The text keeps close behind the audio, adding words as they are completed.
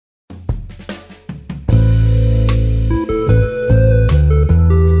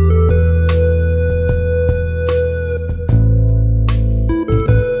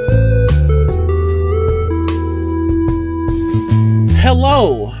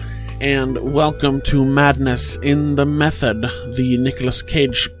and welcome to Madness in the Method, the Nicolas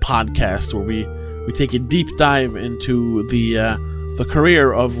Cage podcast, where we take a deep dive into the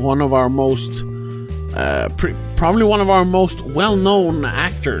career of one of our most, probably one of our most well-known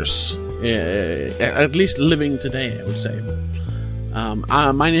actors, at least living today, I would say.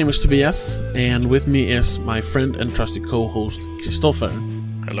 My name is Tobias, and with me is my friend and trusty co-host, Christopher.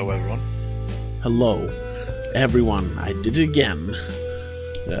 Hello, everyone. Hello, everyone. I did it again.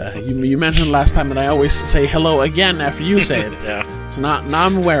 You mentioned last time that I always say hello again after you say it. Yeah. So now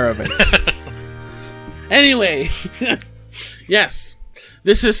I'm aware of it. Anyway, yes,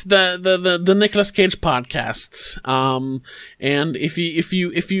 this is the Nicolas Cage podcast. And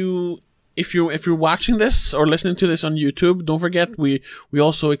if you're watching this or listening to this on YouTube, don't forget we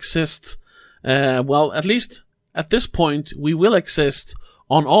also exist. Well, at least at this point, we will exist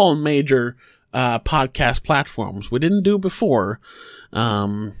on all major podcast platforms. We didn't do before.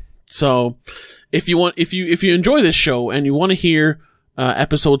 So if you enjoy this show and you want to hear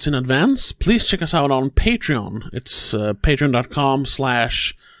episodes in advance, please check us out on Patreon. It's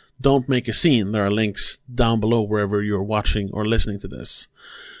patreon.com/don'tmakeascene. There are links down below wherever you're watching or listening to this,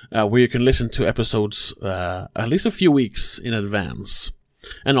 where you can listen to episodes at least a few weeks in advance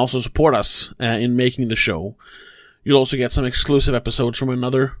and also support us in making the show. You'll also get some exclusive episodes from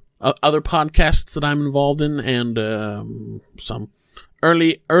other podcasts that I'm involved in, and some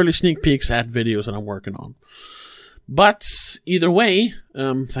early sneak peeks at videos that I'm working on. But either way,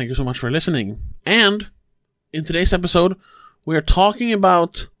 thank you so much for listening. And in today's episode, we're talking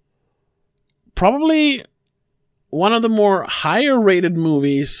about probably one of the more higher rated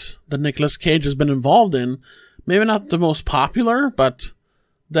movies that Nicolas Cage has been involved in. Maybe not the most popular, but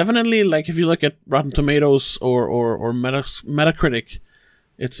definitely, like, if you look at Rotten Tomatoes or Metacritic,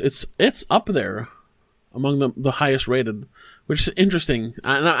 it's up there among the highest rated, which is interesting.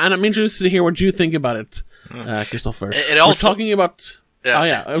 And I'm interested to hear what you think about it, Christopher. We're talking about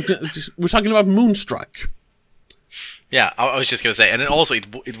we're talking about Moonstruck. Yeah, I was just gonna say, and it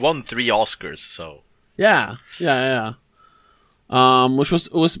won 3 Oscars. So yeah. Which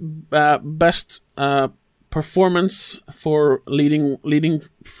was best performance for leading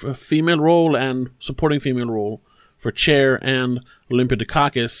female role and supporting female role for Cher and Olympia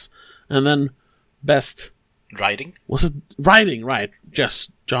Dukakis, and then best writing. Was it writing? Right. Just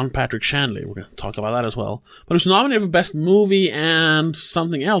John Patrick Shanley. We're going to talk about that as well. But it was nominated for best movie and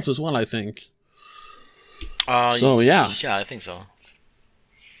something else as well, I think. So yeah. Yeah, I think so.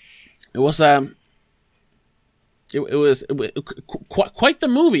 It was it was quite the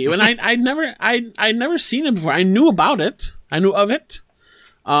movie, and I'd never seen it before. I knew about it. I knew of it.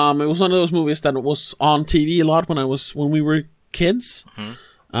 It was one of those movies that was on TV a lot when we were kids. Mm-hmm.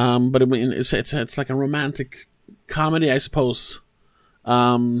 But it's like a romantic comedy, I suppose.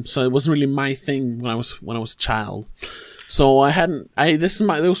 So it wasn't really my thing when I was a child. So this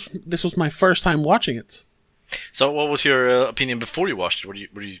was my first time watching it. So what was your opinion before you watched it? What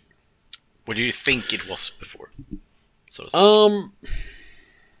do you think it was before? So to speak?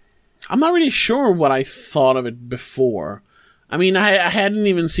 I'm not really sure what I thought of it before. I mean, I hadn't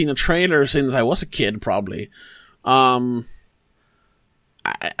even seen a trailer since I was a kid, probably. I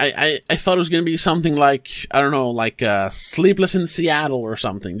thought it was going to be something like, I don't know, like Sleepless in Seattle or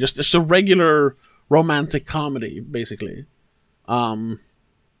something. Just a regular romantic comedy, basically. So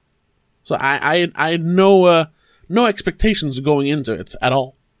I had no expectations going into it at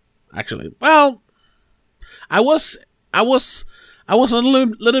all, actually. Well, I was a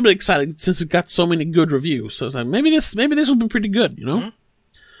little bit excited since it got so many good reviews. So I was like, maybe this will be pretty good, you know?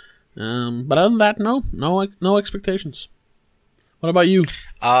 Mm-hmm. But other than that, no expectations. What about you?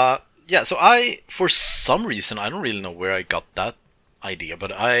 Yeah, so for some reason, I don't really know where I got that idea,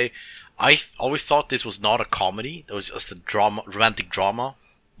 but I always thought this was not a comedy. It was just a romantic drama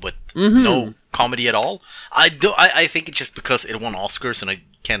with no comedy at all. I think it's just because it won Oscars, and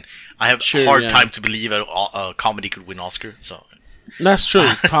I have a hard time to believe a comedy could win Oscar. So that's true.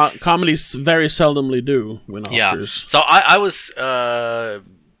 Comedies very seldomly do win Oscars. Yeah. So I was,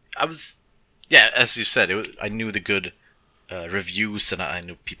 yeah, as you said, I knew the good reviews, and I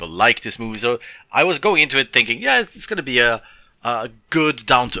knew people liked this movie, so I was going into it thinking, yeah, it's going to be a good,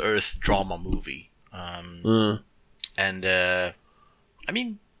 down-to-earth drama movie. And I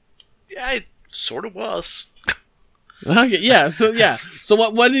mean, yeah, it sort of was. Okay, yeah. So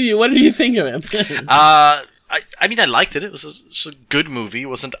what did you think of it? I mean, I liked it. It was a good movie. It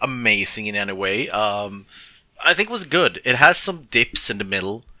wasn't amazing in any way. I think it was good. It has some dips in the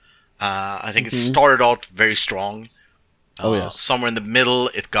middle. I think it started out very strong. Yes. Somewhere in the middle,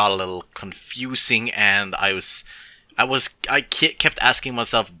 it got a little confusing, and I kept asking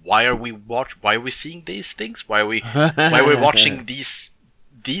myself, why are we seeing these things? Why are we watching these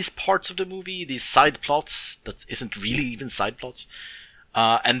parts of the movie, these side plots that isn't really even side plots?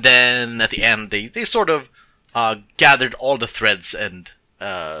 And then at the end, they sort of gathered all the threads and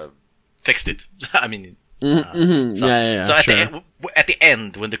fixed it. I mean, so at the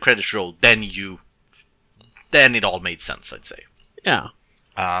end, when the credits rolled, then it all made sense, I'd say. Yeah.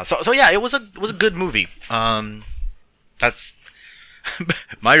 So yeah, it was a good movie. That's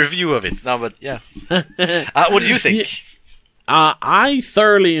my review of it. No, but yeah. What do you think? I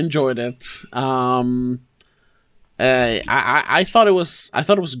thoroughly enjoyed it. I thought it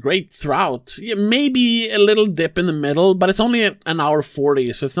was great throughout. Yeah, maybe a little dip in the middle, but it's only an hour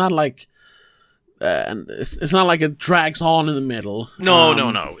 40, so it's not like it's not like it drags on in the middle.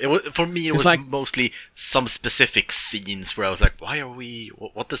 No. For me, it was like, mostly some specific scenes where I was like, "Why are we?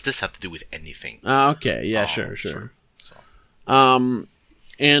 What does this have to do with anything?" Okay, yeah, sure. So. I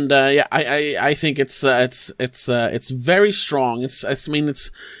think it's very strong.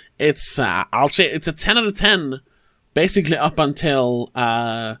 I'll say it's a 10 out of 10, basically up until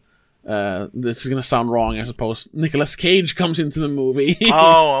this is gonna sound wrong, I suppose. Nicolas Cage comes into the movie.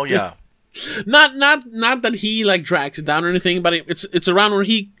 Oh yeah. Not that he like drags it down or anything, but it's around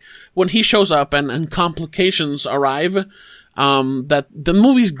when he shows up and complications arrive. That the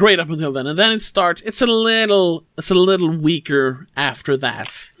movie's great up until then, and then it starts. It's a little weaker after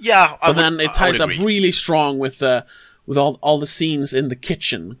that. Yeah, but then it ties up really strong with all the scenes in the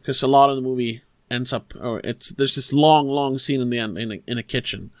kitchen, because a lot of the movie ends up, there's this long scene in the end in a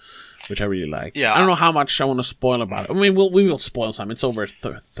kitchen, which I really like. Yeah, I don't know how much I want to spoil about it. I mean, we will spoil some. It's over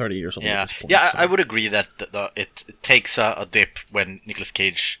 30 years old. Yeah, at this point, yeah, so. I would agree that it takes a dip when Nicolas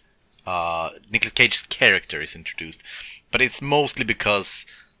Cage's character is introduced, but it's mostly because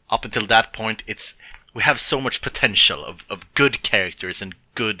up until that point, we have so much potential of good characters and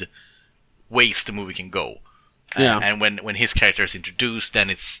good ways the movie can go. And when his character is introduced, then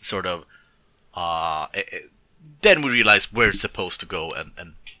it's sort of then we realize where it's supposed to go,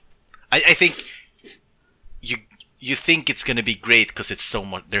 and I think you think it's going to be great because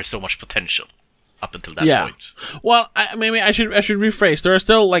there's so much potential up until that point. Well, maybe I should rephrase. There are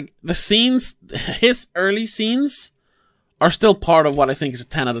still like the scenes, his early scenes are still part of what I think is a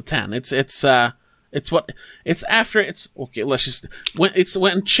 10 out of 10. It's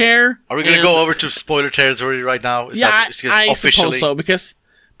when Cher. Are we going to go over to spoiler territory right now? I suppose so, because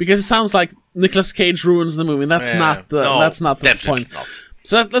it sounds like Nicolas Cage ruins the movie. That's not the point. Not.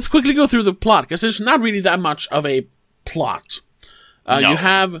 So let's quickly go through the plot, because there's not really that much of a plot. No. You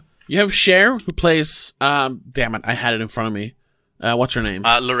have Cher, who plays damn it, I had it in front of me. What's her name?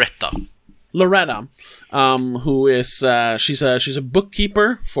 Loretta, who is she's a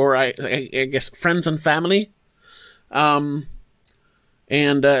bookkeeper for I guess friends and family, and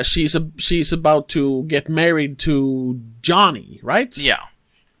she's about to get married to Johnny, right? Yeah,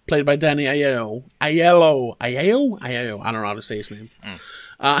 played by Danny Aiello. Aiello. I don't know how to say his name.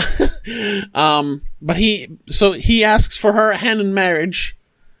 But he asks for her hand in marriage,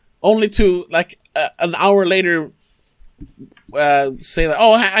 only to like an hour later. Say that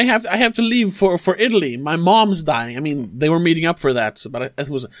I have to leave for Italy. My mom's dying. I mean, they were meeting up for that, but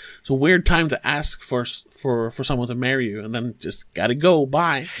it's a weird time to ask for someone to marry you, and then just gotta go.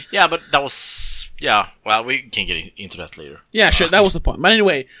 Bye. Yeah, but that was Well, we can get into that later. Yeah, sure. That was the point. But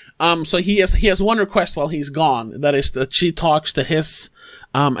anyway, so he has one request while he's gone. That is that she talks to his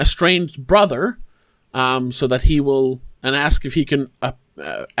estranged brother, so that he will and ask if he can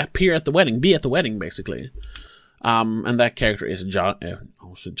appear at the wedding, be at the wedding, basically. And that character is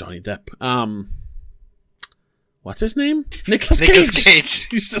Johnny Depp. What's his name? Nicolas Cage.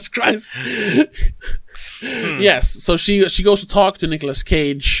 Jesus Christ. Yes. So she goes to talk to Nicolas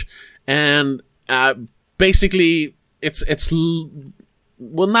Cage, and basically it's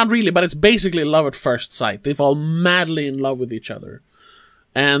well, not really, but it's basically love at first sight. They fall madly in love with each other,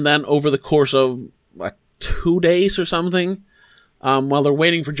 and then over the course of 2 days or something, while they're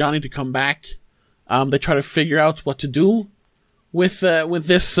waiting for Johnny to come back. They try to figure out what to do with the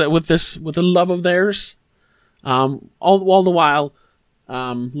love of theirs. All the while,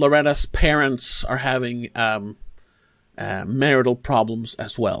 Loretta's parents are having marital problems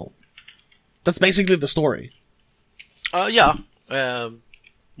as well. That's basically the story. More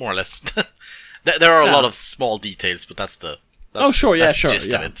or less. There are a lot of small details, but that's the gist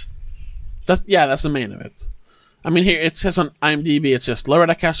of it. That's the main of it. I mean, here it says on IMDb, it's just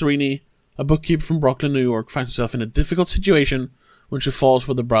Loretta Casarini, a bookkeeper from Brooklyn, New York, finds herself in a difficult situation when she falls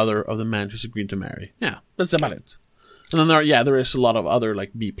for the brother of the man she's agreed to marry. Yeah, that's about it. And then there is a lot of other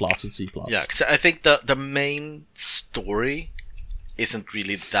like B plots and C plots. Yeah, because I think the main story isn't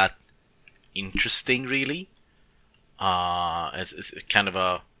really that interesting, really. It's kind of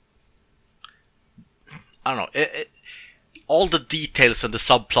a, I don't know. All the details and the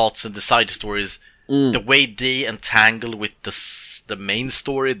subplots and the side stories, the way they entangle with the main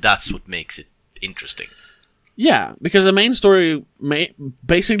story, that's what makes it interesting. Yeah, because the main story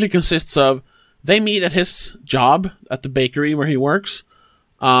basically consists of they meet at his job at the bakery where he works.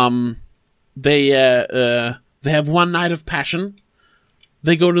 They have one night of passion.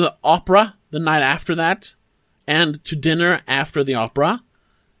 They go to the opera the night after that, and to dinner after the opera,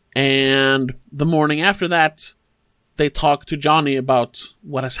 and the morning after that, they talk to Johnny about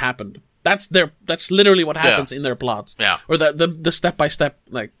what has happened. That's literally what happens in their plot. Yeah. Or the step by step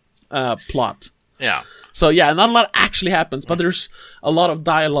plot. Yeah. So yeah, not a lot actually happens, but there's a lot of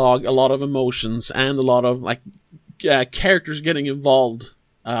dialogue, a lot of emotions, and a lot of characters getting involved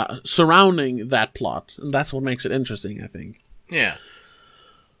surrounding that plot, and that's what makes it interesting, I think. Yeah.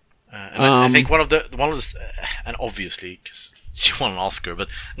 And I think one of the and obviously because she won an Oscar, but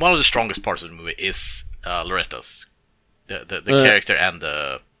one of the strongest parts of the movie is Loretta's the character and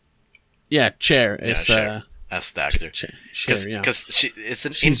the Cher Cher as the actor. Cher, yeah, because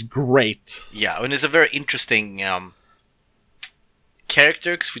she's great. Yeah, and it's a very interesting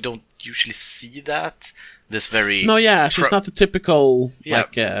character because we don't usually see that. This very she's not the typical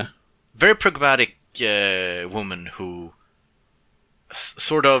very pragmatic woman who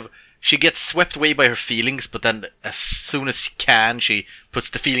sort of she gets swept away by her feelings, but then as soon as she can, she puts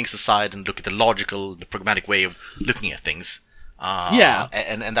the feelings aside and look at the logical, the pragmatic way of looking at things.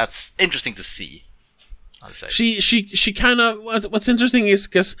 And that's interesting to see. I'd say. She kind of what's interesting is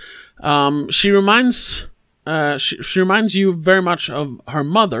because she reminds you very much of her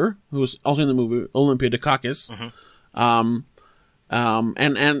mother, who's also in the movie Olympia Dukakis. And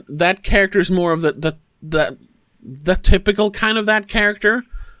that character is more of the typical kind of that character,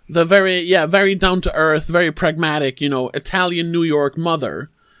 the very down to earth, very pragmatic, Italian New York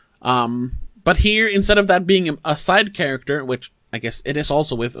mother. But here, instead of that being a side character, which I guess it is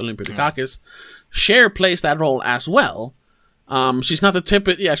also with Olympia Dukakis, Cher plays that role as well. She's not the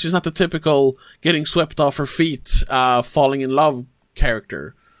typical getting swept off her feet, falling in love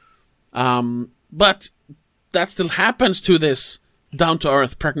character. But that still happens to this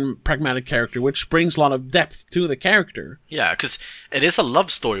down-to-earth, pragmatic character, which brings a lot of depth to the character. Yeah, because it is a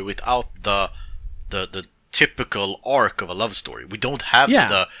love story without the typical arc of a love story. We don't have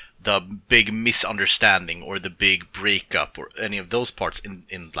the big misunderstanding or the big breakup or any of those parts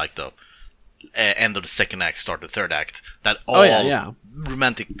in like the end of the second act, start of the third act, that all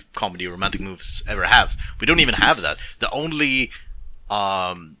romantic comedy or romantic movies ever has. We don't even have that. The only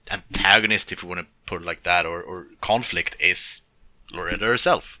antagonist, if you want to put it like that, or conflict is Loretta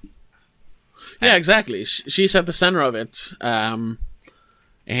herself. Yeah, exactly. She's at the center of it, and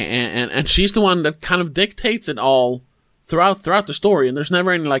she's the one that kind of dictates it all throughout the story. And there's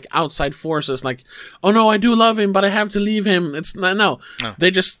never any outside forces like, oh no, I do love him, but I have to leave him. It's no.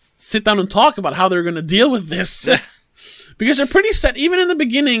 They just sit down and talk about how they're going to deal with this. Because they're pretty set, even in the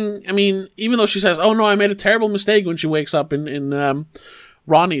beginning. I mean, even though she says, oh no, I made a terrible mistake when she wakes up in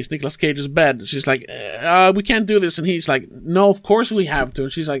Ronnie's, Nicolas Cage's bed. She's like, we can't do this. And he's like, no, of course we have to.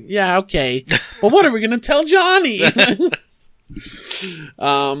 And she's like, yeah, okay. But what are we going to tell Johnny? And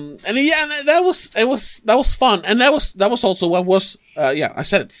that was fun. And that was also what was, I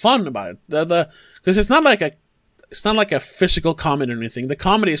said it, fun about it. Because it's not like a physical comedy or anything. The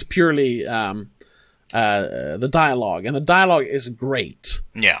comedy is purely, the dialogue. And the dialogue is great.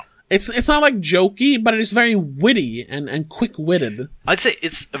 Yeah. It's not jokey, but it is very witty and quick-witted. I'd say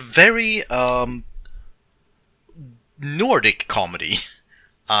it's a very Nordic comedy.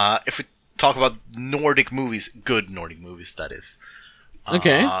 If we talk about Nordic movies, good Nordic movies, that is.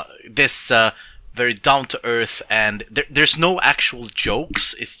 Okay. This very down-to-earth, and there's no actual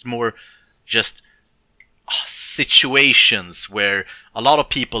jokes. It's more just situations where a lot of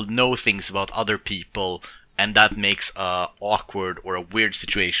people know things about other people, and that makes a awkward or a weird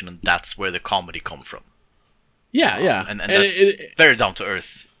situation, and that's where the comedy comes from. Yeah. And that's very down to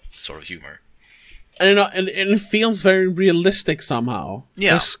earth sort of humor. And it feels very realistic somehow.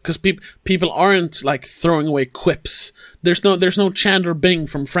 Yeah. Because people aren't throwing away quips. There's no Chandler Bing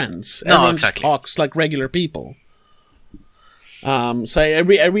from Friends. Everyone just talks like regular people. So I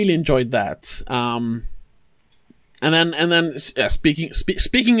really enjoyed that. And then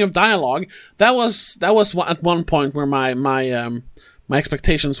speaking of dialogue, that was at one point where my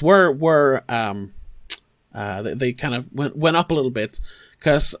expectations were They kind of went up a little bit,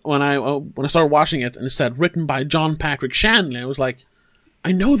 because when I started watching it and it said written by John Patrick Shanley, I was like,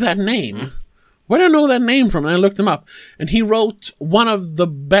 I know that name. Where do I know that name from? And I looked him up, and he wrote one of the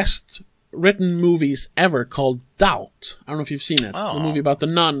best written movies ever called Doubt. I don't know if you've seen it. Oh. The movie about the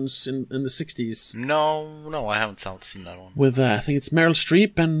nuns in the 60s. No, I haven't seen that one. With, I think it's Meryl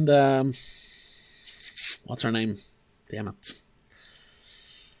Streep and, what's her name? Damn it.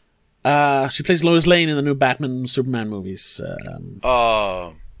 She plays Lois Lane in the new Batman Superman movies.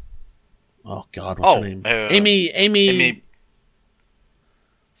 Oh God, what's her name? Amy.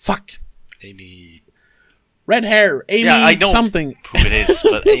 Fuck. Amy. Red hair. Amy. Yeah, I know something. Who it is,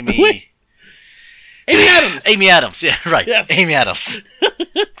 but Amy. Amy Adams. Amy Adams. Yeah, right. Yes. Amy Adams.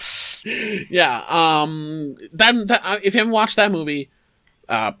 Yeah. That if you haven't watched that movie,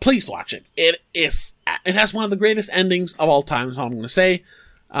 please watch it. It has one of the greatest endings of all time. Is all I'm going to say.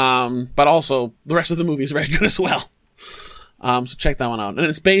 But also the rest of the movie is very good as well. So check that one out. And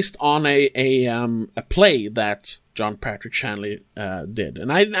it's based on a play that John Patrick Shanley did.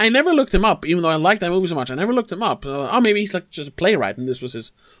 And I never looked him up, even though I liked that movie so much. I never looked him up. Maybe he's like just a playwright, and this was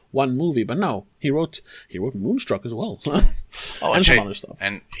his one movie. But no, he wrote Moonstruck as well, and some other stuff.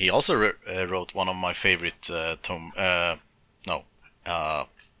 And he also wrote one of my favorite Tom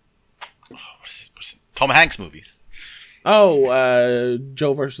Hanks movies. Oh,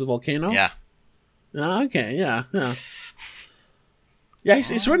 Joe versus the Volcano? Yeah. Okay, yeah. Yeah,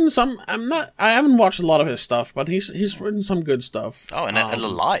 he's written some. I haven't watched a lot of his stuff, but he's written some good stuff. Oh, and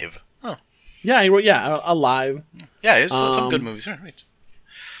Alive. Oh. Yeah, he wrote Alive. Yeah, it's some good movies, right?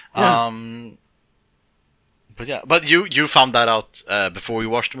 Yeah. But you found that out before you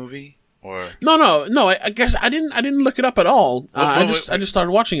watched the movie, or no. I guess I didn't look it up at all. I just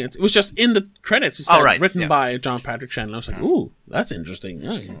started watching it. It was just in the credits. It said written by John Patrick Shanley. I was like, ooh, that's interesting.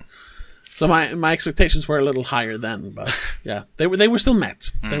 Yeah. So my expectations were a little higher then, but yeah, they were still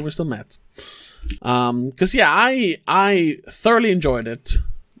met. They were still met. Because I thoroughly enjoyed it.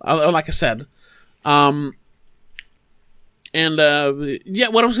 Like I said, what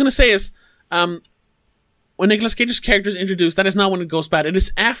I was gonna say is, when Nicolas Cage's character is introduced, that is not when it goes bad. It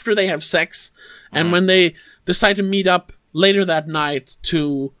is after they have sex, and when they decide to meet up later that night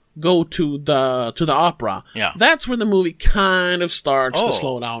to go to the opera. Yeah. That's where the movie kind of starts to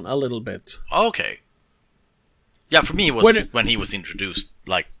slow down a little bit. Okay. Yeah, for me it was when he was introduced,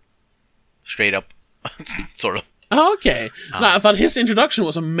 like, straight up, sort of. Okay. No, I thought his introduction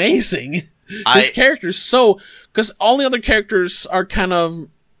was amazing. His character is so... Because all the other characters are kind of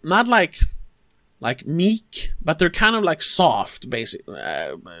not like meek, but they're kind of like soft, basically.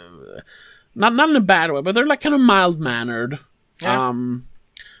 Not in a bad way, but they're like kind of mild-mannered. Yeah.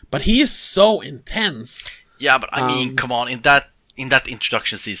 But he is so intense. Yeah, but I mean, come on! In that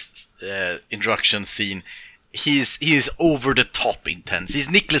introduction scene, he is over the top intense. He's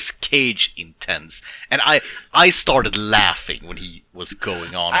Nicolas Cage intense, and I started laughing when he was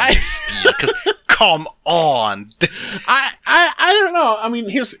going on in his spiel. Because come on, I don't know. I mean,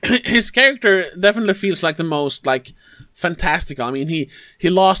 his character definitely feels like the most like fantastical. I mean, he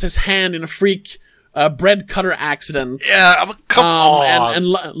lost his hand in a freak bread cutter accident. Yeah, come on. And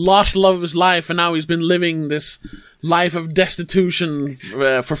lost the love of his life, and now he's been living this life of destitution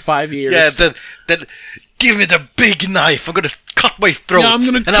for 5 years. Yeah, then give me the big knife. I'm gonna cut my throat. Yeah, I'm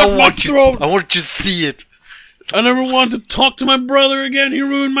gonna cut my throat. I want you to see it. I never want to talk to my brother again. He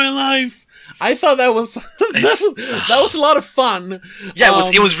ruined my life. I thought that was that was a lot of fun.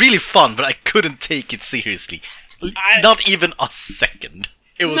 Yeah, it was really fun, but I couldn't take it seriously. Not even a second.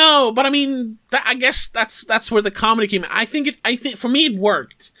 No, but I mean, I guess that's where the comedy came in. I think for me it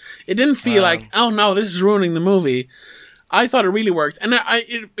worked. It didn't feel like, oh no, this is ruining the movie. I thought it really worked, and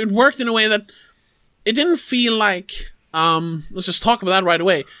it worked in a way that it didn't feel like. Let's just talk about that right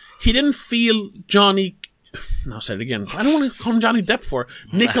away. He didn't feel Johnny. No, I'll say it again. I don't want to call him Johnny Depp for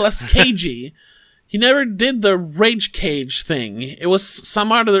Nicolas Cagey. He never did the rage cage thing. It was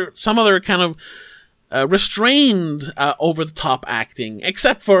some other kind of. Restrained, over the top acting,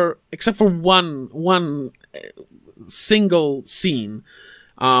 except for one single scene,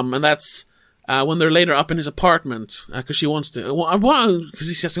 and that's when they're later up in his apartment because she wants to. Because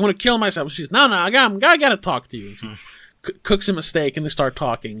he says, "I want to kill myself." She's, "No, I gotta talk to you." She cooks him a steak, and they start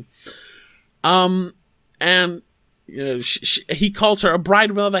talking. And he calls her a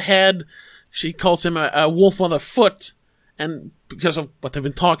bride without a head. She calls him a wolf without a foot. And because of what they've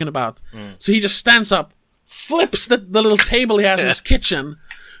been talking about. So he just stands up, flips the little table he has in his kitchen,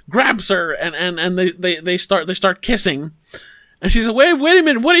 grabs her, and they start kissing. And she's like, wait a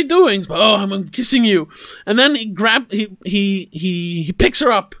minute, what are you doing? Oh, I'm kissing you. And then he picks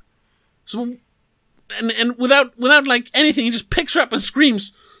her up. So and without like anything, he just picks her up and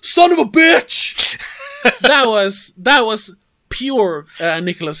screams, "Son of a bitch!" that was pure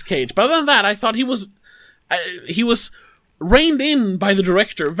Nicolas Cage. But other than that, I thought he was reined in by the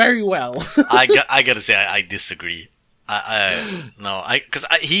director very well. I gotta say, I disagree. Because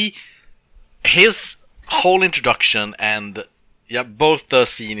his whole introduction and both the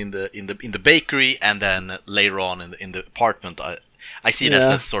scene in the bakery and then later on in the apartment, I see that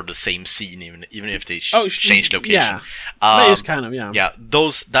as sort of the same scene, even if they changed location. Yeah, that is kind of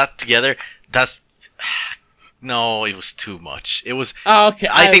that together. No, it was too much. It was. Okay,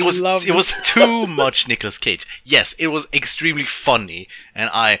 I think it was too much Nicolas Cage. Yes, it was extremely funny, and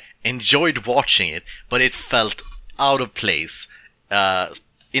I enjoyed watching it, but it felt out of place. To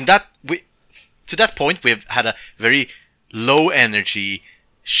that point, we've had a very low energy,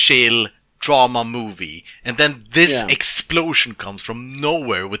 chill drama movie, and then this explosion comes from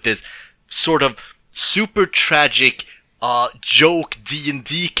nowhere with this sort of super tragic joke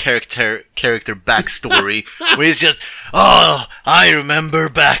D&D character backstory where it's just, I remember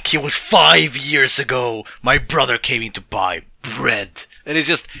back, it was 5 years ago, my brother came in to buy bread, and it's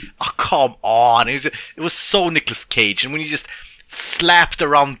just, come on, it was so Nicolas Cage, and when he just slapped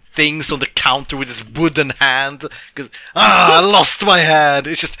around things on the counter with his wooden hand, because, I lost my hand,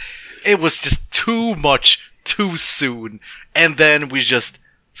 it was just too much, too soon, and then we just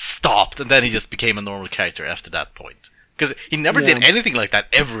stopped, and then he just became a normal character after that point. Because he never did anything like that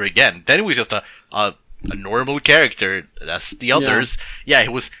ever again. Then he was just a normal character as the others. Yeah, he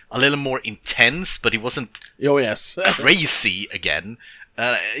was a little more intense, but he wasn't crazy again.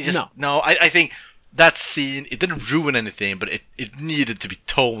 I think that scene, it didn't ruin anything, but it needed to be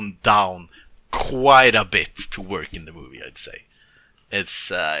toned down quite a bit to work in the movie, I'd say.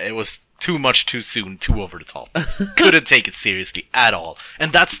 It was too much too soon, too over the top. Couldn't take it seriously at all.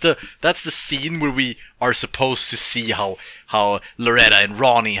 And that's the scene where we are supposed to see how Loretta and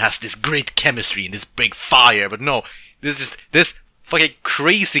Ronnie has this great chemistry and this big fire, but no, this fucking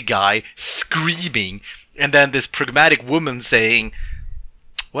crazy guy screaming, and then this pragmatic woman saying,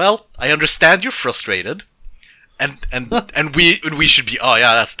 "Well, I understand you're frustrated." And we should be,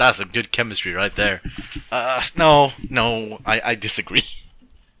 that's a good chemistry right there. No, I disagree.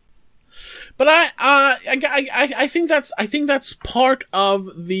 But I think that's part of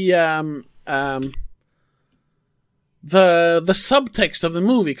the subtext of the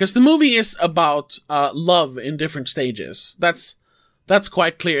movie, because the movie is about love in different stages. That's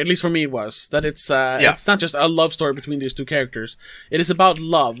quite clear. At least for me, it was that it's not just a love story between these two characters. It is about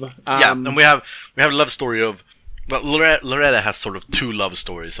love. And we have a love story of. Well, Loretta has sort of two love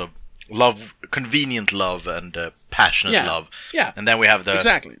stories of love, convenient love, and passionate love. Yeah. And then we have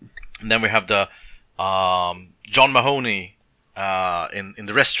exactly. And then we have the John Mahoney in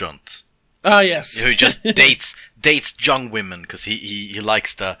the restaurant. Oh yes. Who just dates young women because he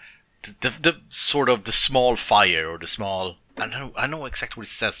likes the sort of the small fire or the small, I know exactly what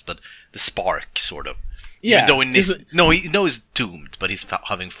it says, but the spark sort of. Yeah. He knows he's doomed, but he's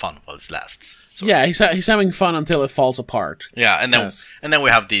having fun while it lasts. Yeah, he's having fun until it falls apart. Yeah, and then we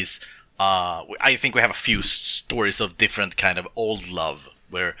have these. I think we have a few stories of different kind of old love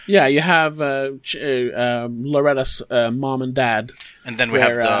where. Yeah, you have Loretta's mom and dad, and then we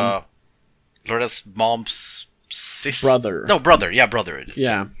have Loretta's mom's sister. Brother. No, brother. Yeah, brother. It is.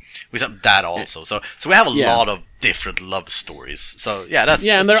 Yeah. We have that also. So we have a lot of different love stories. So that's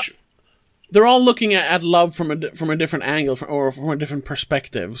true. They're all looking at love from a different angle or from a different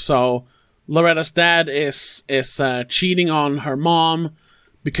perspective. So Loretta's dad is cheating on her mom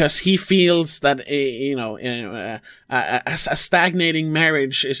because he feels that a stagnating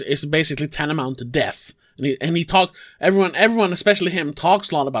marriage is basically tantamount to death. And he everyone, especially him,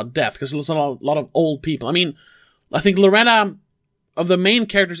 talks a lot about death because there's a lot of old people. I mean, I think Loretta, of the main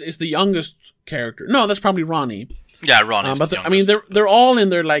characters, is the youngest character. No, that's probably Ronnie. Yeah, Ronnie. But they're all in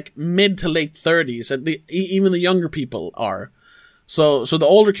their like mid to late 30s, and even the younger people are. So the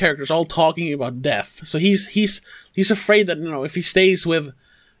older characters are all talking about death. So he's afraid that if he stays with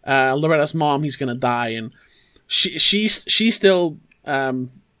Loretta's mom, he's gonna die, and she's still in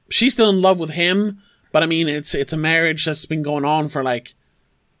love with him. But I mean, it's a marriage that's been going on for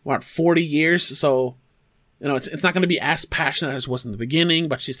 40 years. So it's not going to be as passionate as it was in the beginning,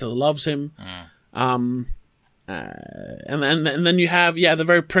 but she still loves him. And then you have the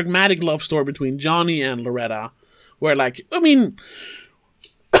very pragmatic love story between Johnny and Loretta, where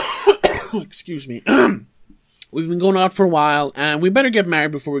excuse me, we've been going out for a while, and we better get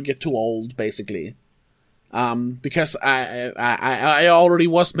married before we get too old, basically. Because I already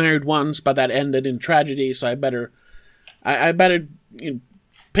was married once, but that ended in tragedy, so I better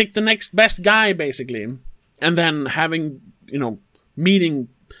pick the next best guy, basically. And then having, meeting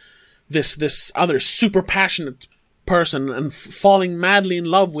this other super passionate person and falling madly in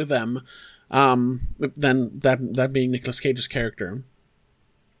love with them, then that being Nicolas Cage's character.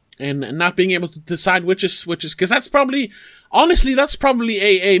 And not being able to decide which is, because that's probably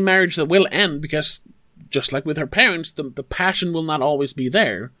a marriage that will end, because just like with her parents, the passion will not always be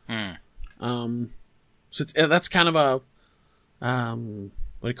there. So that's kind of a, what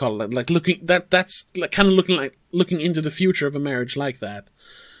do you call it? Like that's like kind of looking into the future of a marriage like that.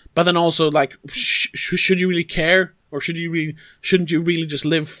 But then also, like, should you really care, or shouldn't you really just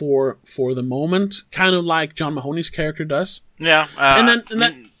live for the moment? Kind of like John Mahoney's character does. Yeah, and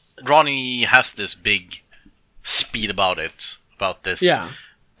then Ronnie has this big speed about this. Yeah,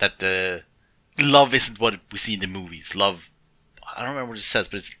 that love isn't what we see in the movies. Love, I don't remember what it says,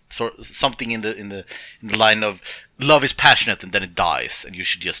 but it's something in the line of love is passionate and then it dies, and you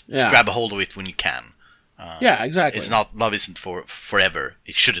should just grab a hold of it when you can. Yeah, exactly. It's not, love isn't for forever.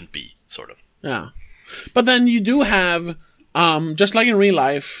 It shouldn't be, sort of. Yeah, but then you do have, just like in real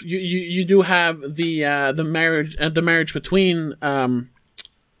life, you do have the marriage between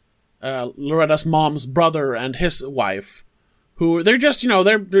Loretta's mom's brother and his wife, who they're just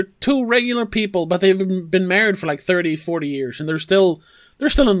they're two regular people, but they've been married for like 30, 40 years, and they're still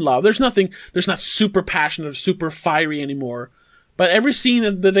in love. There's not super passionate or super fiery anymore. But every scene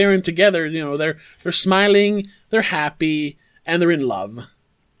that they're in together, they're smiling, they're happy, and they're in love.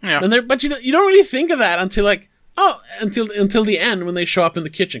 Yeah. But you don't really think of that until until the end, when they show up in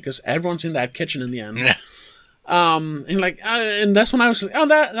the kitchen, because everyone's in that kitchen in the end. Yeah. And that's when I was like, oh,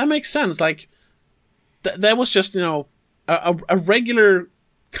 that makes sense. Like, that was just a regular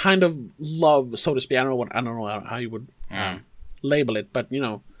kind of love, so to speak. I don't know how you would label it, but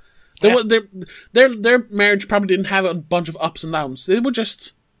their marriage probably didn't have a bunch of ups and downs. It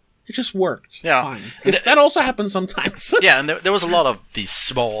just worked fine. That also happens sometimes. Yeah, and there was a lot of these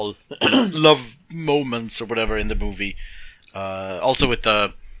small love moments or whatever in the movie. Also with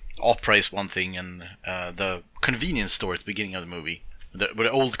the opera is one thing, and the convenience store at the beginning of the movie, with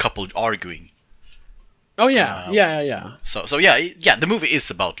the old couple arguing. Oh yeah, yeah. So yeah, the movie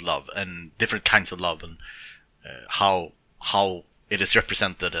is about love and different kinds of love, and how it is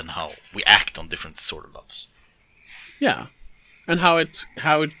represented and how we act on different sort of loves. Yeah, and how it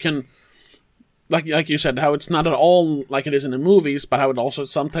can, like you said, how it's not at all like it is in the movies, but how it also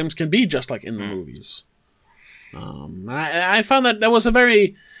sometimes can be just like in the movies. I found that was a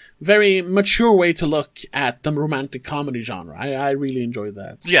very, very mature way to look at the romantic comedy genre. I really enjoyed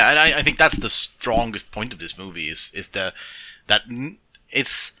that. Yeah, and I think that's the strongest point of this movie is that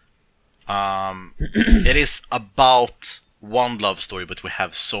it's it is about one love story, but we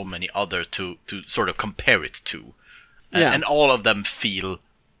have so many other to sort of compare it to, and all of them feel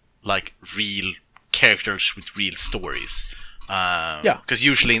like real characters with real stories. Because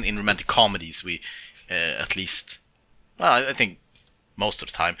usually in romantic comedies, we at least, well, I think most of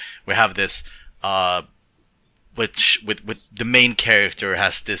the time we have this, which with the main character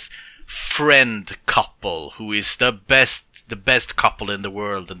has this friend couple who is the best couple in the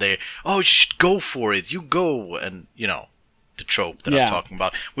world, and you should go for it, you go, and the trope that I'm talking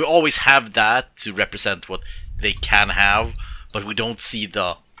about. We always have that to represent what they can have, but we don't see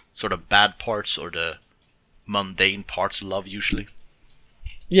the sort of bad parts or the mundane parts of love usually.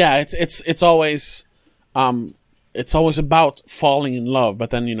 Yeah, it's always about falling in love, but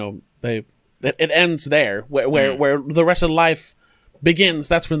then it ends there where the rest of life begins.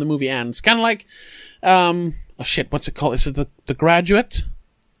 That's when the movie ends. Kind of like what's it called? Is it the Graduate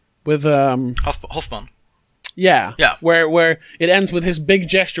with Hoffman? Yeah. Where it ends with his big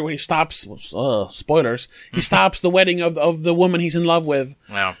gesture where he stops. Spoilers. He stops the wedding of the woman he's in love with.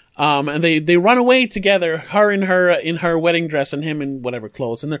 Yeah. And they run away together. Her in her wedding dress and him in whatever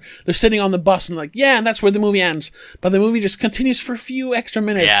clothes. And they're sitting on the bus and and that's where the movie ends. But the movie just continues for a few extra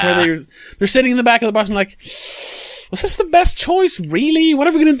minutes where they're sitting in the back of the bus and like, was this the best choice? Really? What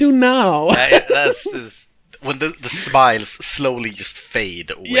are we gonna do now? That's when the smiles slowly just fade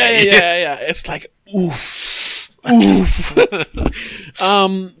away. Yeah. It's like, oof.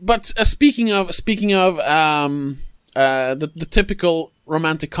 But speaking of the typical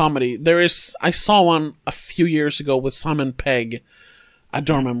romantic comedy, I saw one a few years ago with Simon Pegg. I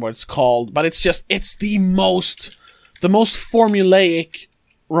don't remember what it's called, but it's the most formulaic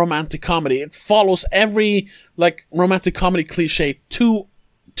romantic comedy. It follows every romantic comedy cliche to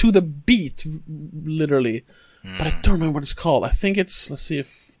the beat, literally. But I don't remember what it's called. I think it's, let's see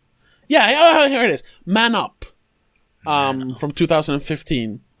if... Yeah, here it is. Man Up. From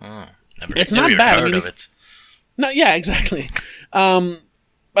 2015. Never it's not bad. Heard of it. No, yeah, exactly.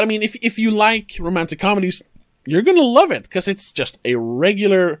 I mean, if you like romantic comedies, you're gonna love it because it's just a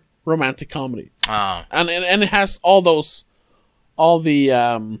regular romantic comedy, and it has all the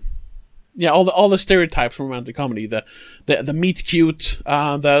stereotypes from romantic comedy, the meet cute,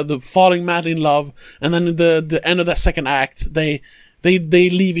 the falling mad in love, and then the end of that second act, they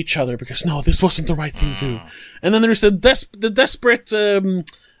leave each other because no, this wasn't the right thing to do, and then there's the desperate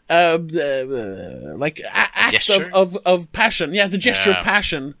act of passion, the gesture of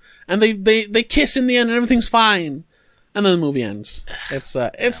passion, and they kiss in the end and everything's fine, and then the movie ends. It's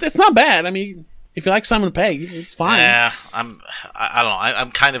not bad. I mean, if you like Simon Pegg, it's fine. Yeah, I don't know.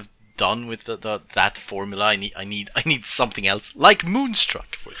 I'm kind of done with that formula. I need something else, like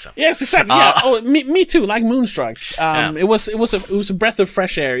Moonstruck, for example. Yes, exactly. Me too. Like Moonstruck. It was a breath of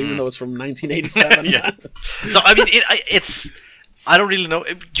fresh air, even though it's from 1987. Yeah. So I mean, it's. I don't really know.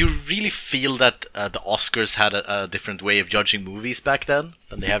 You really feel that the Oscars had a different way of judging movies back then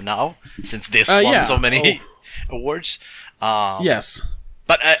than they have now, since this won so many awards. Yes.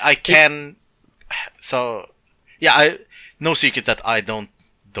 But I can. So, yeah, no secret that I don't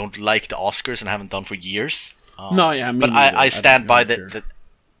like the Oscars and haven't done for years. But I stand by that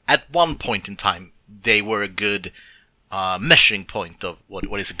at one point in time they were a good measuring point of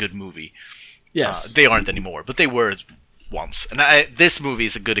what is a good movie. Yes, they aren't anymore, but they were once. And this movie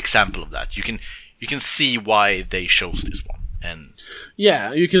is a good example of that. You can see why they chose this one, and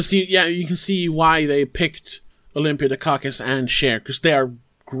you can see why they picked Olympia Dukakis and Cher, because they are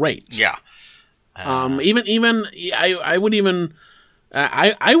great. Yeah. I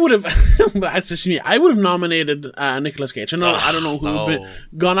would have that's just me. I would have nominated Nicolas Cage. I don't know who would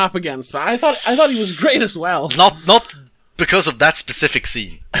gone up against, but I thought he was great as well. Not because of that specific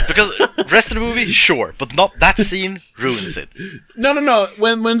scene. Because the rest of the movie, sure, but not that scene ruins it. No.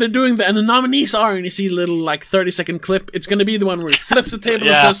 When they're doing and the nominees are, and you see a little 30-second clip, it's going to be the one where he flips the table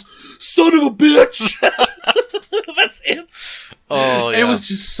and says, "Son of a bitch." That's it. Oh, yeah. It was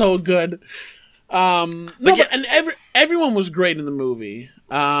just so good. But everyone was great in the movie.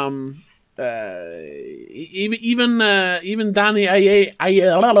 Even Danny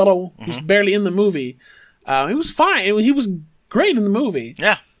Aiello, who's barely in the movie, he was fine. He was great in the movie.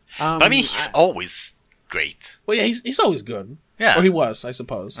 Yeah, but I mean, he's always great. Well, yeah, he's always good. Yeah, or he was, I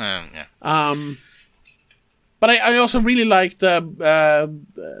suppose. Yeah. But I also really liked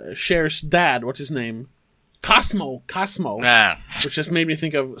Cher's dad. What's his name? Cosmo. Yeah. Which just made me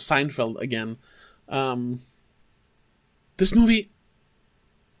think of Seinfeld again. This movie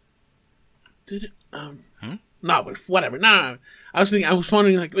did it. No, whatever. No. I was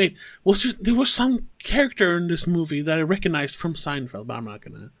wondering, wait, there was some character in this movie that I recognized from Seinfeld, but I'm not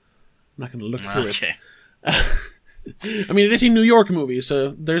gonna look through it. I mean, it is a New York movie,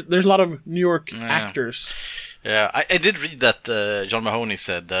 so there's a lot of New York actors. Yeah, I did read that John Mahoney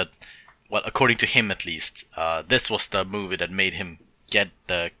said that, well, according to him at least, this was the movie that made him get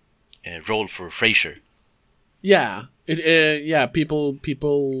the role for Frasier. Yeah, people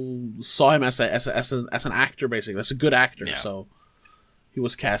saw him as an actor, basically. That's a good actor, so he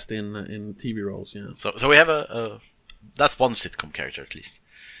was cast in TV roles. Yeah. So we have that's one sitcom character at least.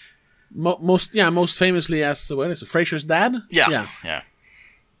 Most famously as what is it, Frasier's dad? Yeah.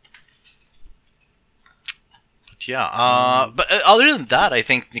 But other than that, I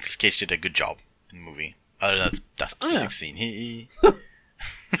think Nicolas Cage did a good job in the movie. Other than that specific scene, he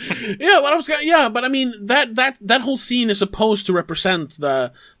but I mean that whole scene is supposed to represent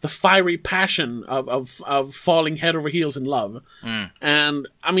the fiery passion of falling head over heels in love, and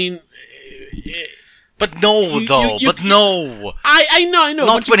I mean. But no. I know.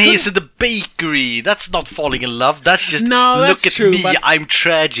 Not when he's in the bakery. That's not falling in love. That's just look at me. I'm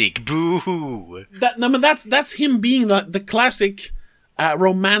tragic. Boo. That's him being the classic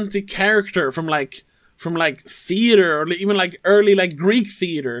romantic character from theater, or even early Greek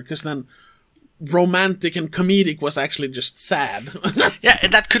theater, because then romantic and comedic was actually just sad. Yeah,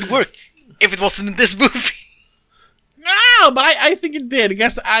 and that could work if it wasn't in this movie. No, but I think it did. I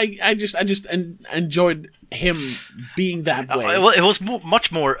guess I just enjoyed him being that way. Well, it was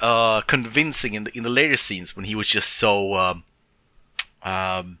much more convincing in the later scenes when he was just so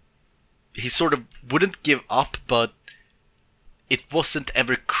he sort of wouldn't give up, but it wasn't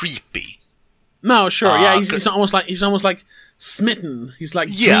ever creepy. No, sure, he's almost like smitten. He's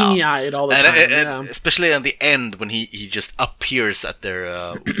dreamy-eyed all the time. And especially at the end when he just appears at their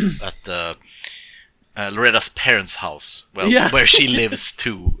at the. Loretta's parents' house, where she lives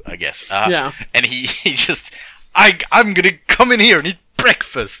too, I guess. And he just, I'm gonna come in here and eat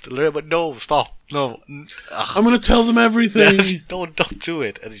breakfast. Loretta, but no, stop, no. I'm gonna tell them everything. Don't do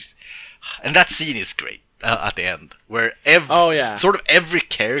it. And that scene is great. at the end, where sort of every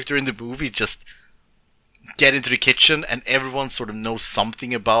character in the movie just get into the kitchen and everyone sort of knows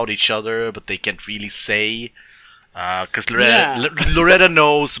something about each other, but they can't really say. Because Loretta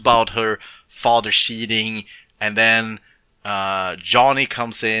knows about her father cheating, and then Johnny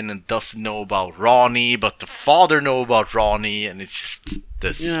comes in and doesn't know about Ronnie, but the father knows about Ronnie, and it's just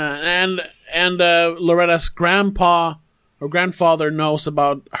this. Yeah, and Loretta's grandpa or grandfather knows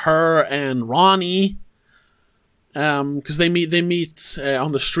about her and Ronnie. Because they meet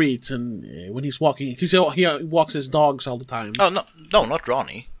on the street, and when he's walking, he walks his dogs all the time. Oh no, not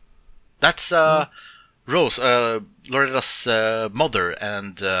Ronnie. That's Rose, Loretta's mother,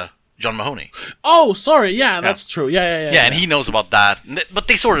 and John Mahoney. Oh, sorry, yeah, that's true. Yeah. Yeah, and he knows about that, but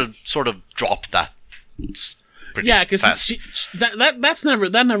they sort of dropped that. Yeah, because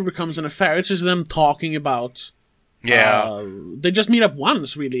that never becomes an affair. It's just them talking about. Yeah, they just meet up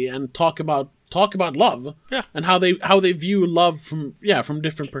once really and talk about love. Yeah, and how they view love from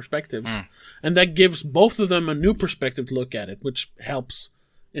different perspectives, and that gives both of them a new perspective to look at it, which helps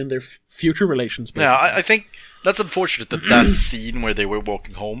in their future relations. Basically. Yeah, I think that's unfortunate that scene where they were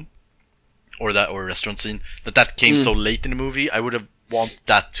walking home, or restaurant scene, that came so late in the movie. I would have want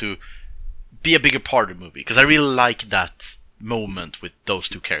that to be a bigger part of the movie, because I really like that moment with those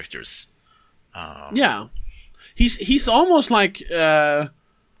two characters. Yeah, he's almost like not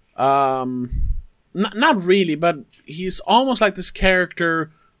really, but he's almost like this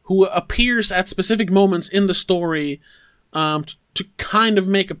character who appears at specific moments in the story to kind of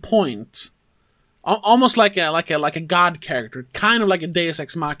make a point, almost like a god character, kind of like a Deus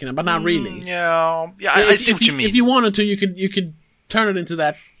Ex Machina, but not really. Yeah. I see what you mean. If you wanted to, you could turn it into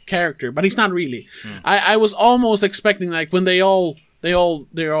that character, but he's not really. I was almost expecting, like, when they're all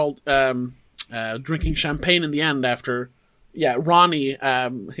drinking champagne in the end after. Yeah, Ronnie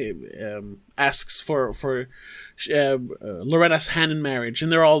asks for Loretta's hand in marriage, and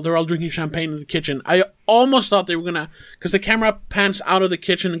they're all drinking champagne in the kitchen. I almost thought they were gonna, because the camera pans out of the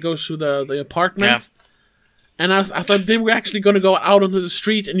kitchen and goes through the apartment, and I thought they were actually going to go out onto the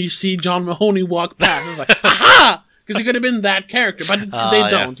street, and you see John Mahoney walk past. I was like, aha! Because it could have been that character, but they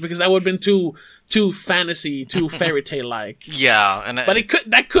don't, because that would have been too fantasy, too fairy tale like. Yeah, but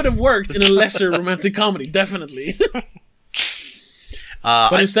that could have worked in a lesser romantic comedy, definitely.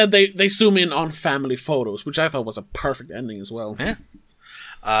 But instead they zoom in on family photos, which I thought was a perfect ending as well. Yeah.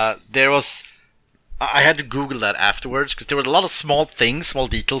 I had to Google that afterwards, because there were a lot of small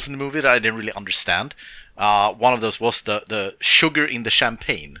details in the movie that I didn't really understand. One of those was the sugar in the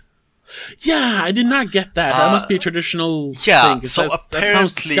champagne. Yeah, I did not get that. That must be a traditional thing. So that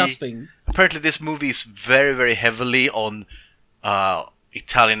sounds disgusting. Apparently this movie is very, very heavily on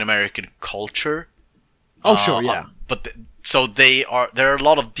Italian-American culture. Oh, sure, yeah. But so there are a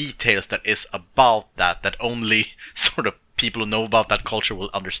lot of details that is about that only sort of people who know about that culture will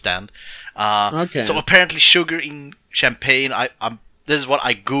understand. Okay. So apparently sugar in champagne, this is what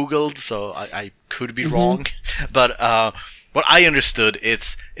I Googled, so I could be wrong. But what I understood,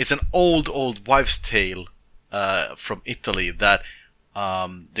 it's an old wives' tale from Italy, that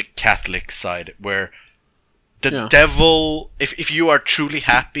the Catholic side, where the devil, if you are truly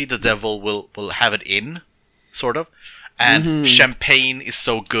happy, the devil will have it in, sort of. And champagne is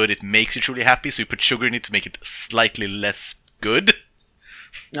so good it makes you truly happy, so you put sugar in it to make it slightly less good.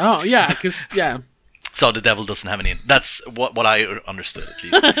 Oh, yeah, because, So the devil doesn't have any in. That's what I understood, at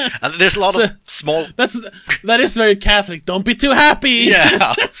least. And there's a lot of small... That is very Catholic. Don't be too happy!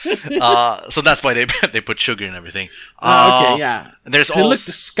 Yeah. So that's why they put sugar in everything. Okay, yeah. There's also... It looked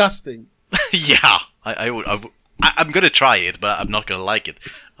disgusting. Yeah. I'm gonna try it, but I'm not gonna like it.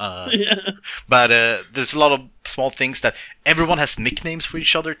 But there's a lot of small things that everyone has nicknames for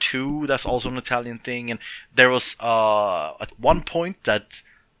each other too. That's also an Italian thing. And there was at one point that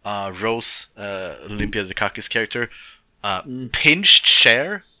Rose, Olympia Dukakis' character, pinched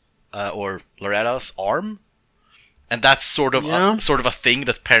Cher or Loretta's arm, and that's sort of a thing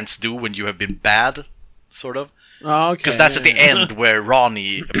that parents do when you have been bad, sort of. Oh, okay. Because that's at the end where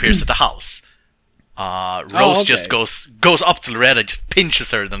Ronnie appears at the house. Rose just goes up to Loretta, just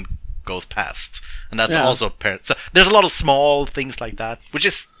pinches her, then goes past, and that's also apparent. So there's a lot of small things like that, which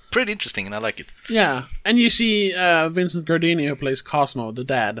is pretty interesting, and I like it. Yeah, and you see Vincent Gardini, who plays Cosmo, the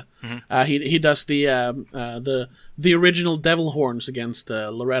dad. He does the original devil horns against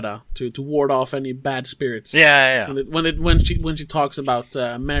Loretta to ward off any bad spirits. Yeah. When she talks about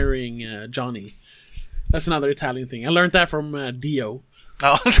marrying Johnny, that's another Italian thing. I learned that from Dio.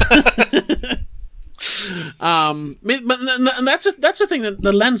 Oh. But that's a thing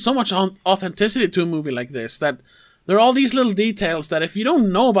that lends so much authenticity to a movie like this, that there are all these little details that if you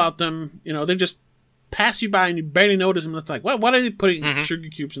don't know about them, they're just pass you by and you barely notice them. It's like, what are they putting sugar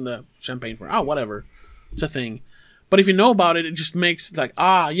cubes in the champagne for? Oh, whatever. It's a thing. But if you know about it, it just makes it like,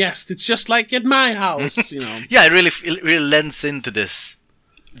 yes, it's just like at my house, Yeah, it really lends into this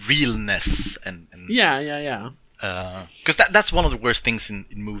realness and yeah. Because that's one of the worst things in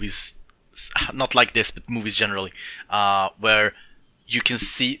movies, not like this, but movies generally, where you can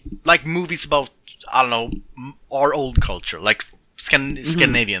see, like movies about, I don't know, our old culture, like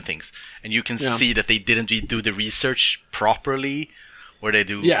Scandinavian things, and you can see that they didn't do the research properly, where they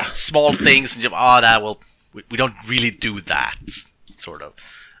do small things and just, we don't really do that, sort of.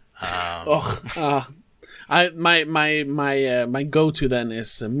 My go-to then is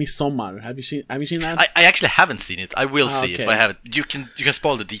Midsommar. Have you seen that? I actually haven't seen it. I will see it, but I haven't. You can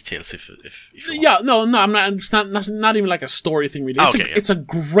spoil the details if you want. No, I'm not. It's not even like a story thing really. It's a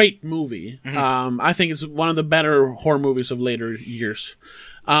great movie. I think it's one of the better horror movies of later years.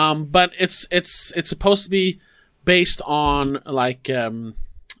 But it's supposed to be based on like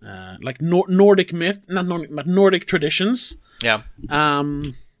Nordic myth, not Nordic, but Nordic traditions. Yeah.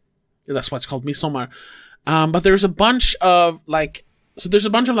 That's why it's called Midsommar. But there's a bunch of like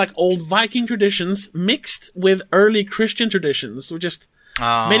old Viking traditions mixed with early Christian traditions, which just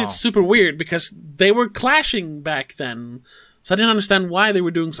made it super weird because they were clashing back then. So I didn't understand why they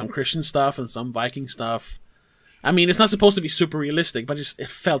were doing some Christian stuff and some Viking stuff. I mean, it's not supposed to be super realistic, but it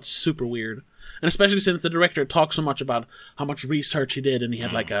felt super weird. And especially since the director talked so much about how much research he did, and he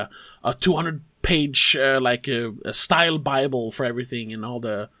had like a 200-page a style Bible for everything and all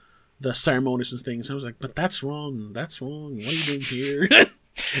the ceremonies and things. I was like, but that's wrong. What are you doing here?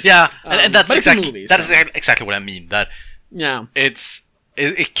 Yeah, and that's but exactly, it's a movie, that is exactly what I mean. That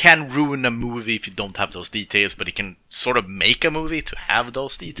it can ruin a movie if you don't have those details, but it can sort of make a movie to have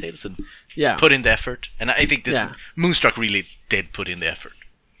those details and put in the effort. And I think this Moonstruck really did put in the effort.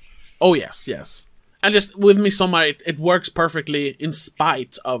 Oh yes. And just with Midsommar, it works perfectly in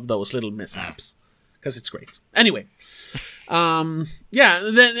spite of those little mishaps, because it's great. Anyway, it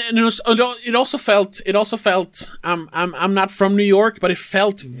also felt. I'm not from New York, but it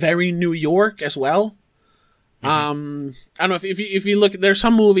felt very New York as well. I don't know if you look, there's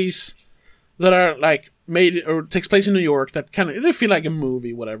some movies that are like made or takes place in New York that they feel like a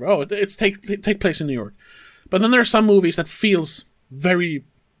movie, whatever. Oh, it's take place in New York, but then there are some movies that feels very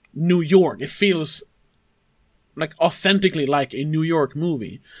New York. It feels like authentically like a New York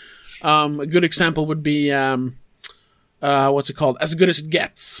movie. A good example would be what's it called? As Good as It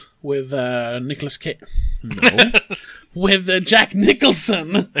Gets with Nicolas Cage. No, with Jack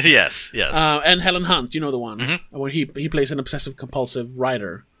Nicholson. Yes. And Helen Hunt. You know the one where he plays an obsessive compulsive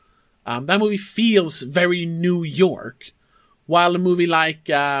writer. That movie feels very New York, while a movie like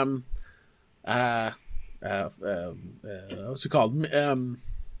what's it called?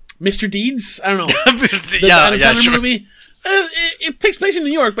 Mr. Deeds? I don't know. The Adam Sandler movie. It takes place in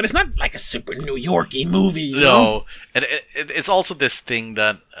New York, but it's not like a super New Yorky movie. You know? And it's also this thing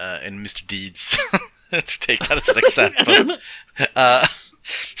that in Mr. Deeds, to take that as an example.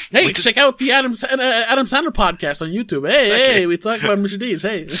 Hey, check out the Adam Sandler podcast on YouTube. Hey, we talk about Mr. Deeds.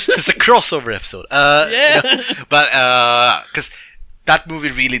 Hey, it's a crossover episode. But because that movie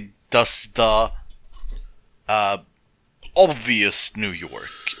really does the obvious New York,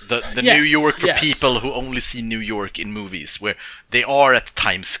 the New York for people who only see New York in movies, where they are at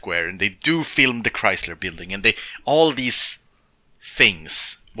Times Square and they do film the Chrysler Building and all these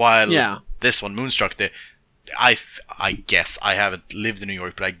things. While this one, Moonstruck, I guess I haven't lived in New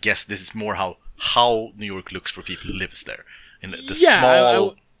York, but I guess this is more how New York looks for people who lives there, in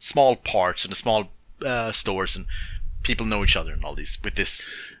the small parts and the small stores, and people know each other and all these with this,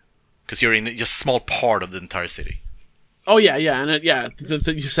 because you're in just a small part of the entire city. Oh yeah, and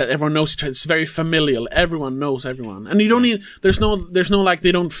you said everyone knows each other. It's very familial. Everyone knows everyone, and you don't need. There's no like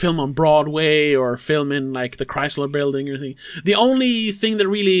they don't film on Broadway or film in like the Chrysler Building or anything. The only thing that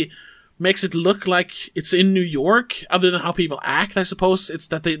really makes it look like it's in New York, other than how people act, I suppose, it's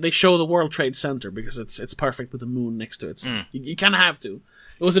that they show the World Trade Center because it's perfect with the moon next to it. So you kind of have to.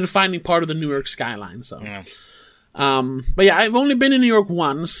 It was a defining part of the New York skyline. So, but yeah, I've only been in New York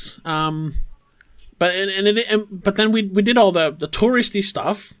once. But then we did all the touristy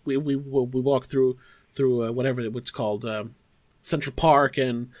stuff. We walked through whatever it's called, Central Park,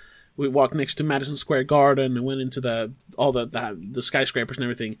 and we walked next to Madison Square Garden and went into the skyscrapers and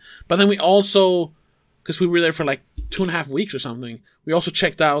everything. But then we also, because we were there for like 2.5 weeks or something, we also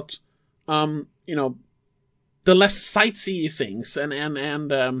checked out, the less sightsee things, and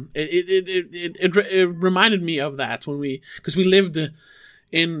it reminded me of that because we lived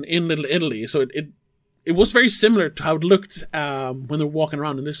in Little Italy, so it was very similar to how it looked when they're walking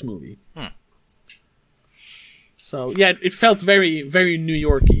around in this movie. So yeah, it felt very, very New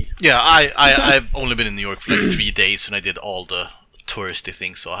Yorky. Yeah, I've only been in New York for like 3 days, and I did all the touristy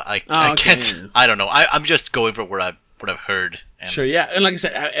things, so I can't. Yeah. I don't know. I'm just going for what I've heard. And sure, yeah, and like I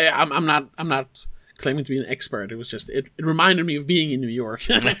said, I'm not claiming to be an expert. It was just it reminded me of being in New York.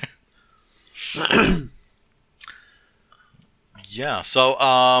 Yeah. So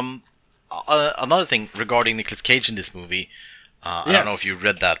another thing regarding Nicolas Cage in this movie. I don't know if you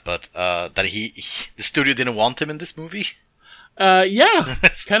read that, but that the studio didn't want him in this movie. Yeah,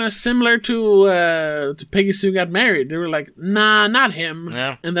 kind of similar to Peggy Sue Got Married. They were like, nah, not him.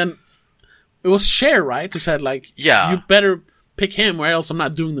 Yeah. And then it was Cher, right? Who said like, you better pick him, or else I'm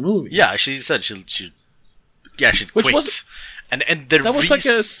not doing the movie. Yeah, she said she'd Which quit. Was like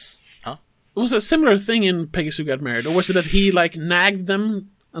a. Huh? It was a similar thing in Peggy Sue Got Married, or was it that he like nagged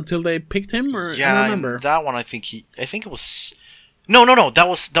them until they picked him? Or yeah, I don't remember. That one I think it was. No. That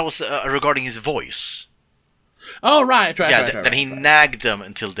was regarding his voice. Oh, right. That he nagged them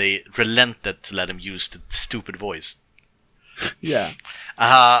until they relented to let him use the stupid voice. Yeah.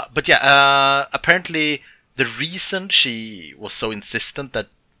 But yeah, apparently the reason she was so insistent that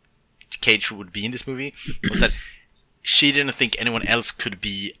Cage would be in this movie was that she didn't think anyone else could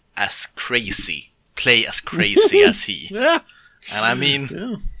be play as crazy as he. Yeah. And I mean,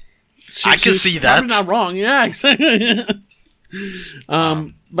 I can see that. Probably not wrong. Yeah, exactly.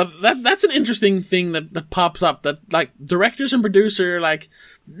 But that's an interesting thing that pops up, that like directors and producers are like,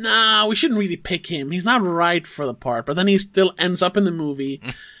 nah, we shouldn't really pick him. He's not right for the part. But then he still ends up in the movie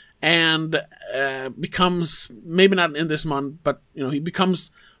and becomes, maybe not in this one, but he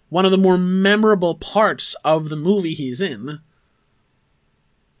becomes one of the more memorable parts of the movie he's in.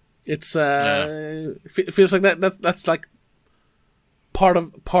 It's it feels like that's like part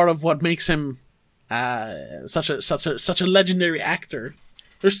of what makes him such a legendary actor.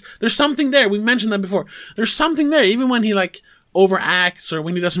 There's something there. We've mentioned that before. There's something there, even when he like overacts or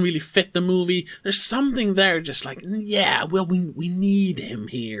when he doesn't really fit the movie. There's something there, just like, yeah, well, we need him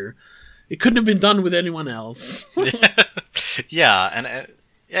here. It couldn't have been done with anyone else. Yeah, and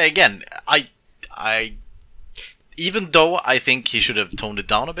again, I even though I think he should have toned it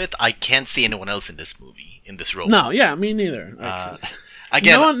down a bit, I can't see anyone else in this movie, in this role. No, yeah, me neither.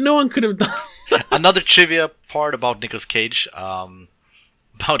 Again, no one could have done. Another trivia part about Nicolas Cage,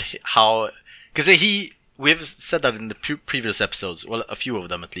 about how, because we've said that in the previous episodes, well, a few of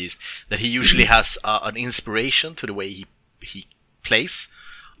them at least, that he usually has an inspiration to the way he plays.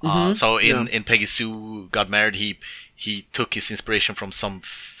 So in Peggy Sue Got Married, he took his inspiration from some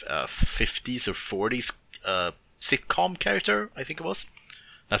 50s or 40s sitcom character, I think it was.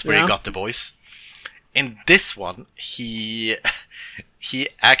 That's where he got the voice. In this one, he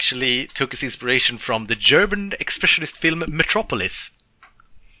actually took his inspiration from the German expressionist film Metropolis.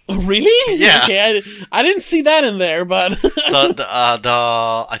 Oh, really? Yeah. Okay, I didn't see that in there, but the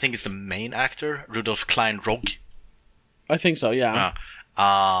I think it's the main actor, Rudolf Klein-Rogge. I think so. Yeah.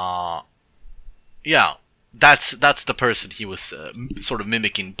 Yeah. That's the person he was sort of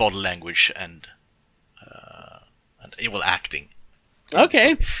mimicking body language and evil acting.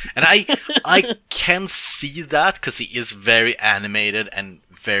 Okay. And I can see that because he is very animated and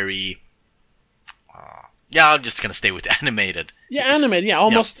very. I'm just gonna stay with animated. Yeah, animated. Yeah,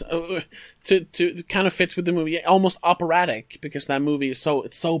 almost to kind of fits with the movie. Almost operatic, because that movie is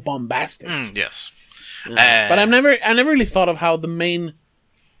so bombastic. Yes. But I never really thought of how the main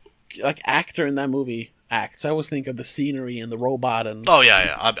like actor in that movie acts. I always think of the scenery and the robot and. Oh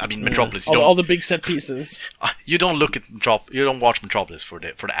yeah. I mean, Metropolis. All the big set pieces. You don't you don't watch Metropolis for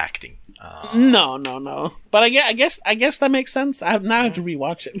the acting. No. But I guess that makes sense. I now have to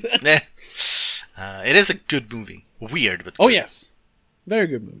rewatch it. It is a good movie. Weird, but. Oh yes, very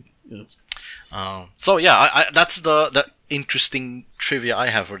good movie. Yeah. So yeah, that's the interesting trivia I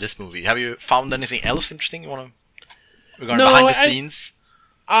have for this movie. Have you found anything else interesting you want to regarding behind the scenes?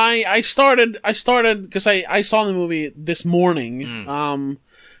 I started because I saw the movie this morning, and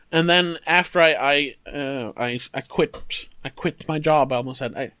then after I quit my job. I almost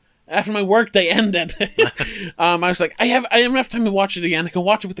said after my work day ended, I was like, I have enough time to watch it again. I can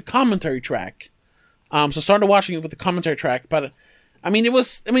watch it with the commentary track. So I started watching it with the commentary track, but I mean, they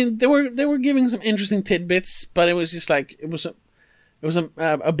were giving some interesting tidbits, but it was just like it was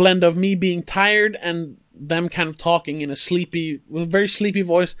a blend of me being tired and them kind of talking in a very sleepy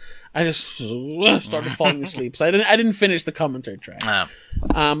voice. I just started falling asleep, so I didn't finish the commentary track.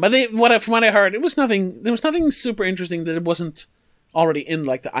 But from what I heard, there was nothing super interesting that it wasn't already in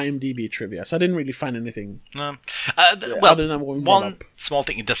like the IMDb trivia, so I didn't really find anything. Other than what we brought up. Small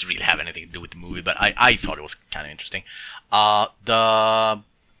thing, it doesn't really have anything to do with the movie, but I thought it was kind of interesting.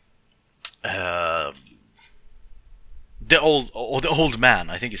 the old man.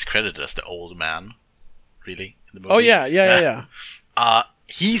 I think he's credited as the old man. Really? In the movie. Oh yeah.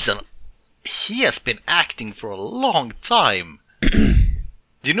 He has been acting for a long time. Do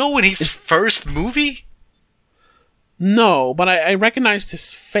you know when his first movie? No, but I recognized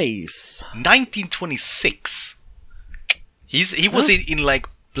his face. 1926. He was in like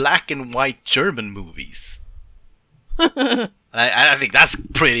black and white German movies. I think that's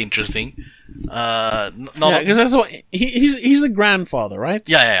pretty interesting. Because that's what he's the grandfather, right?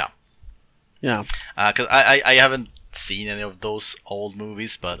 Yeah. Yeah. Because I haven't seen any of those old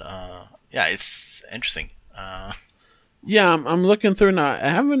movies, but yeah, it's interesting. Yeah, I'm looking through now.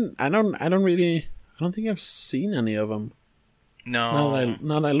 I don't think I've seen any of them. No.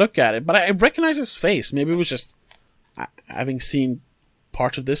 Now that I look at it, but I recognize his face. Maybe it was just having seen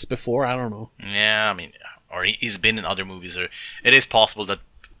parts of this before. I don't know. Yeah, I mean, or he's been in other movies, or it is possible that.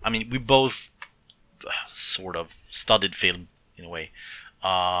 I mean, we both sort of studied film in a way,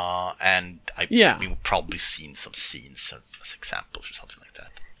 and we've probably seen some scenes as examples or something like that.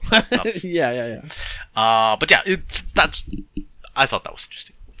 Yeah. But yeah, I thought that was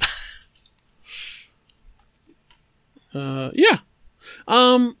interesting. Yeah.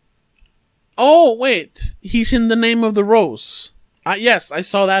 Oh wait, he's in The Name of the Rose. Yes, I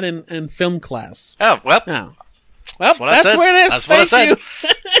saw that in film class. Oh well. Yeah. Well, that's where it is. That's what Thank you.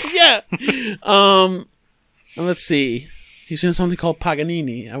 Yeah. Let's see. He's in something called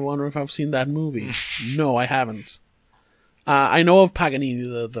Paganini. I wonder if I've seen that movie. No, I haven't. I know of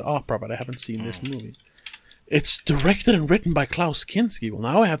Paganini, the opera, but I haven't seen this movie. It's directed and written by Klaus Kinski. Well,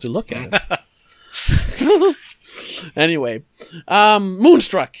 now I have to look at it. Anyway,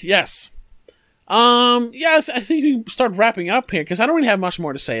 Moonstruck. Yes. Yeah, I think we start wrapping up here because I don't really have much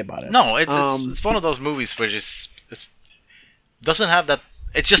more to say about it. No, it's one of those movies where it doesn't have that.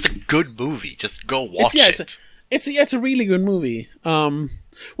 It's just a good movie. Just go watch it. It's a really good movie.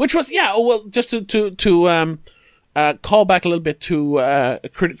 Which was just to call back a little bit to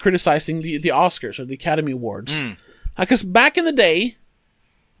criticizing the Oscars or the Academy Awards, because back in the day,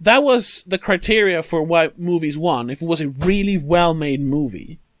 that was the criteria for what movies won. If it was a really well-made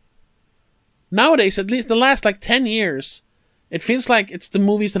movie. Nowadays, at least the last 10 years, it feels like it's the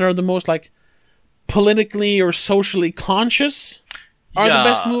movies that are the most politically or socially conscious are the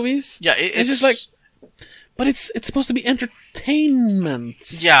best movies. Yeah, it's just but it's supposed to be entertainment.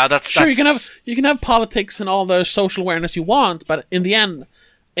 Yeah, that's sure. You can have politics and all the social awareness you want, but in the end,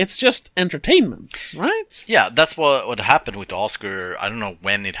 it's just entertainment, right? Yeah, that's what happened with the Oscar. I don't know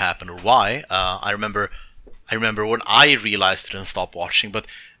when it happened or why. I remember when I realized it and stopped watching, but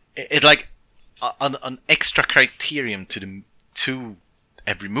it an extra criterion to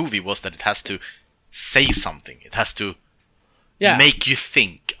every movie was that it has to say something. It has to make you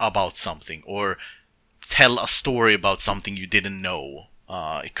think about something or tell a story about something you didn't know.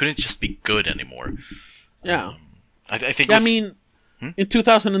 It couldn't just be good anymore. Yeah. I think. In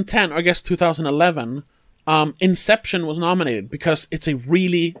 2010, or I guess 2011, Inception was nominated because it's a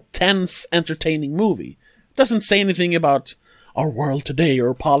really tense, entertaining movie. It doesn't say anything about our world today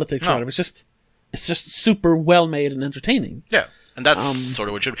or politics or whatever. It's just super well made and entertaining. Yeah, and that's sort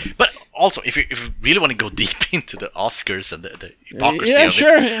of what you. But also, if you really want to go deep into the Oscars and the hypocrisy of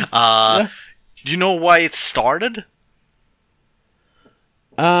it, do you know why it started?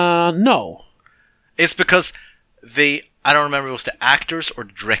 No. It's because I don't remember if it was the actors or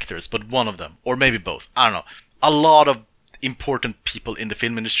the directors, but one of them, or maybe both. I don't know. A lot of important people in the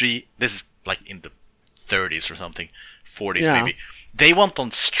film industry. This is in the 30s or something, 40s maybe. They went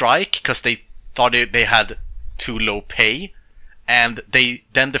on strike because they thought they had too low pay, and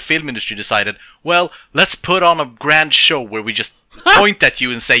then the film industry decided, well, let's put on a grand show where we just point at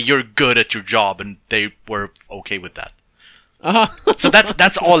you and say you're good at your job, and they were okay with that. So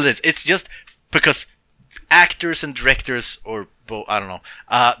that's all it is. It's just because actors and directors, or I don't know,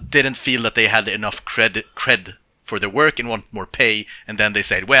 didn't feel that they had enough cred for their work and want more pay, and then they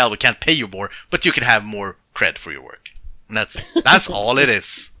said, well, we can't pay you more, but you can have more cred for your work. And that's all it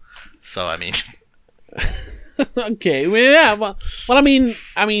is. So I mean, okay, well, yeah, well, I mean,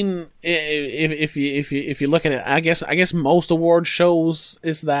 if you look at it, I guess most award shows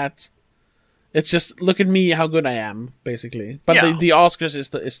is that it's just look at me, how good I am, basically. But the Oscars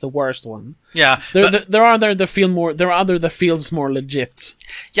is the worst one. Yeah, there are other that feels more legit.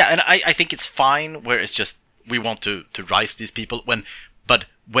 Yeah, and I think it's fine where it's just we want to rise these people but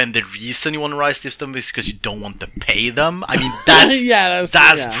when the reason you want to rise them is because you don't want to pay them. I mean, that's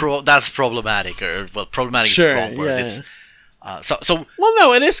that's problematic, or well, problematic is the wrong word. Well,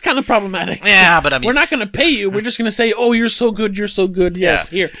 no, it is kind of problematic. Yeah, but I mean, we're not going to pay you. We're just going to say, "Oh, you're so good. You're so good." Yes,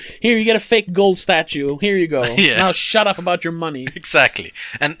 here, you get a fake gold statue. Here you go. Yeah. Now shut up about your money. Exactly.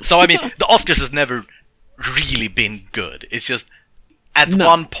 And so I mean, the Oscars has never really been good. It's just at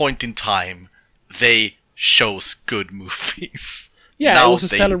one point in time they chose good movies. Yeah, now it was a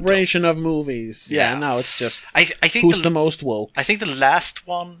celebration of movies. Yeah, now it's just I think who's the most woke. I think the last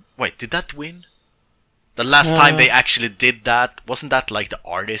one. Wait, did that win? The last time they actually did that, wasn't that like The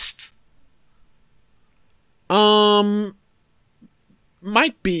Artist? Might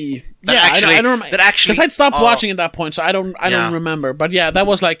be. That yeah, actually, I don't. Because I'd stopped oh, watching at that point, so I don't remember. But yeah, that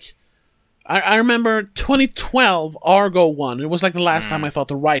was like. I remember 2012 Argo won. It was like the last time I thought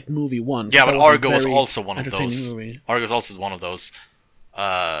the right movie won. Yeah, but Argo was also one of those. Movie. Argo was also one of those.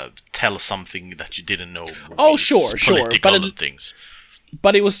 Tell something that you didn't know. Oh, sure. But things.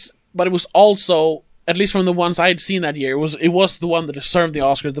 But it was also, at least from the ones I had seen that year, it was the one that deserved the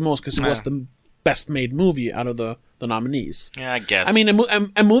Oscar the most because it was the best made movie out of the nominees. Yeah, I guess. I mean,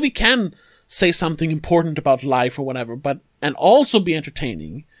 a movie can say something important about life or whatever, and also be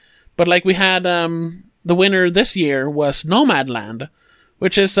entertaining. But like we had, the winner this year was Nomadland,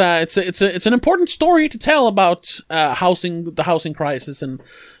 which is it's an important story to tell about the housing crisis and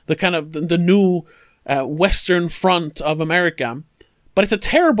the kind of the new Western front of America. But it's a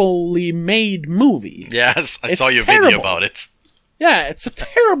terribly made movie. Yes, I saw your video about it. Yeah, it's a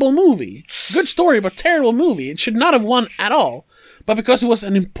terrible movie. Good story, but terrible movie. It should not have won at all. But because it was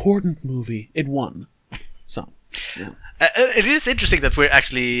an important movie, it won. So, yeah. It is interesting that we're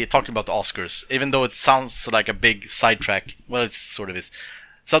actually talking about the Oscars, even though it sounds like a big sidetrack. Well, it sort of is.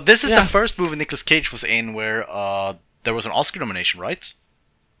 So this is the first movie Nicolas Cage was in where there was an Oscar nomination, right?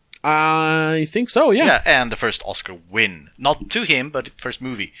 I think so, yeah. Yeah, and the first Oscar win. Not to him, but first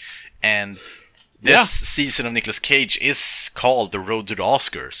movie. And this season of Nicolas Cage is called The Road to the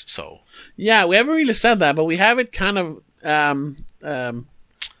Oscars, so... Yeah, we haven't really said that, but we have it kind of...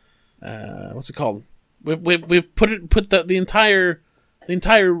 what's it called? We've put the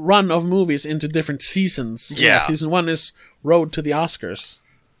entire run of movies into different seasons. Yeah. Season 1 is Road to the Oscars.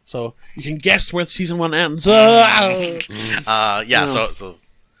 So you can guess where season 1 ends. And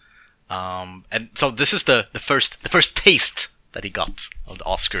so this is the first taste that he got of the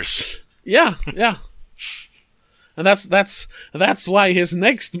Oscars. Yeah. And that's why his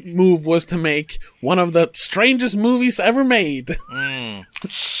next move was to make one of the strangest movies ever made.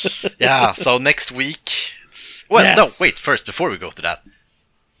 Yeah, so next week... Well, no, wait, first, before we go to that.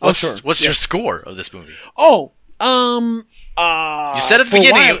 What's your score of this movie? You said at the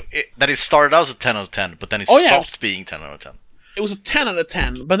beginning that it started out as a 10 out of 10, but then it stopped being 10 out of 10. It was a 10 out of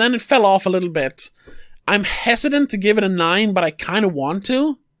 10, but then it fell off a little bit. I'm hesitant to give it a 9, but I kind of want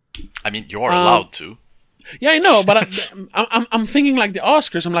to. I mean, you are allowed to. Yeah, I know, but I'm thinking like the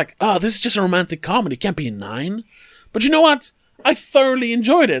Oscars. I'm like, this is just a romantic comedy. It can't be a 9. But you know what? I thoroughly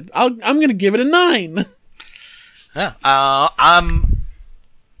enjoyed it. I'm going to give it a 9. Yeah, I'm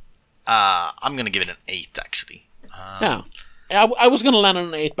going to give it an 8, actually. Yeah. I was going to land on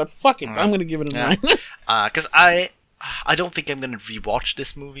an 8, but fuck it. I'm going to give it a 9. Because I don't think I'm going to rewatch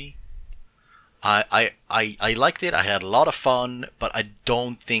this movie. I liked it. I had a lot of fun, but I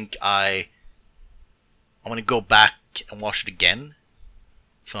don't think I want to go back and watch it again.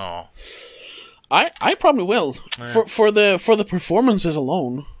 So I probably will for the performances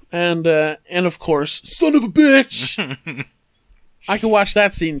alone, and of course, son of a bitch. I can watch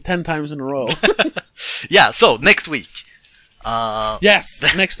that scene 10 times in a row. Yeah. So next week. Yes,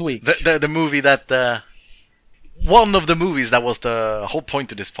 next week. The movie that. One of the movies that was the whole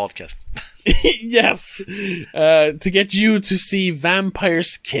point of this podcast. Yes. To get you to see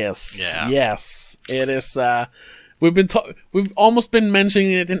Vampires Kiss. Yeah. Yes. It is, we've almost been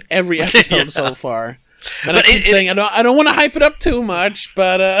mentioning it in every episode so far. And I keep saying, I don't want to hype it up too much,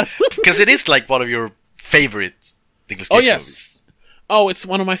 but, because it is like one of your favorite Nicolas Cage movies. Oh, it's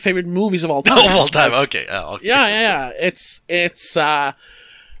one of my favorite movies of all time. Of all time, okay. Okay. Yeah. It's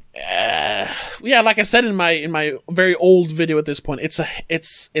like I said in my very old video at this point,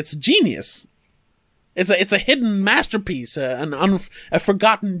 it's genius. It's a hidden masterpiece, a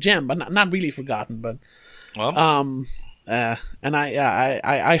forgotten gem, but not really forgotten. But and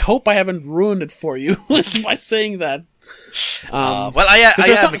I hope I haven't ruined it for you by saying that. I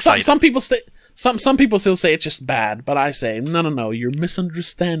am excited. Some people say. Some people still say it's just bad, but I say no, you're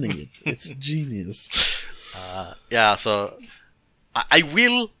misunderstanding it. It's genius. Yeah, so I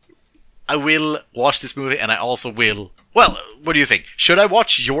will watch this movie, and I also will... Well, what do you think? Should I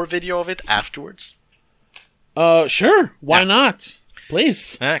watch your video of it afterwards? Sure. Why not?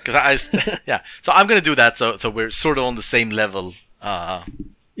 Please. Yeah, because yeah. So I'm gonna do that. So we're sort of on the same level.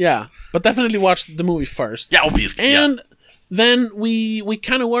 Yeah, but definitely watch the movie first. Yeah, obviously. And then we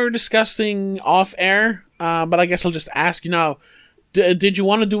kind of were discussing off air, but I guess I'll just ask you now. Did you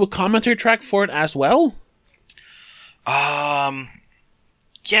want to do a commentary track for it as well? Yeah,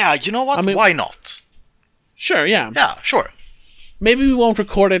 you know what? I mean, why not? Sure, yeah. Yeah, sure. Maybe we won't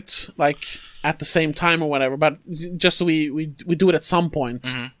record it like at the same time or whatever, but just so we do it at some point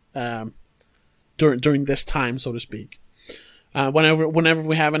during this time, so to speak. Whenever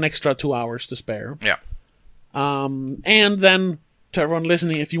we have an extra 2 hours to spare. Yeah. And then to everyone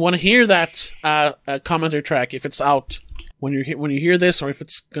listening, if you want to hear that commentary track, if it's out when you hear this, or if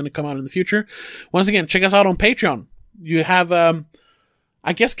it's going to come out in the future, once again, check us out on Patreon. You have, I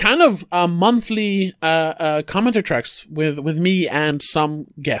guess, kind of monthly commentary tracks with me and some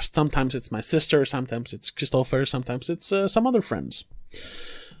guests. Sometimes it's my sister, sometimes it's Christopher, sometimes it's some other friends.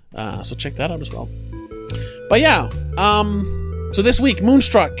 So check that out as well. But yeah, so this week,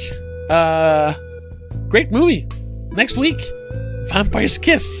 Moonstruck, great movie. Next week, Vampire's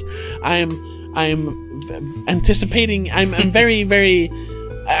Kiss. I'm anticipating. I'm very, very.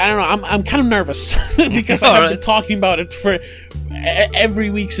 I don't know. I'm kind of nervous because I've been talking about it for every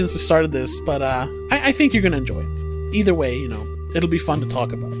week since we started this. But I think you're gonna enjoy it. Either way, it'll be fun to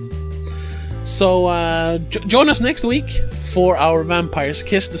talk about. So join us next week for our Vampire's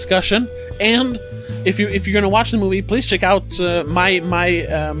Kiss discussion. And if you're gonna watch the movie, please check out my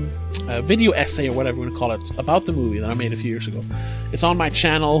video essay or whatever you want to call it about the movie that I made a few years ago. It's on my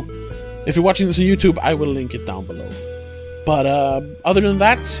channel. If you're watching this on YouTube, I will link it down below. But other than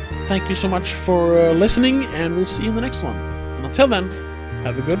that, thank you so much for listening, and we'll see you in the next one. And until then,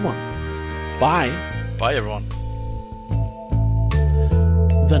 have a good one. Bye. Bye, everyone.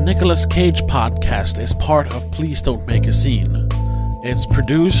 The Nicolas Cage podcast is part of Please Don't Make a Scene. It's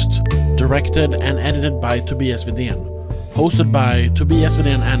produced, directed, and edited by Tobias Widén. Hosted by Tobias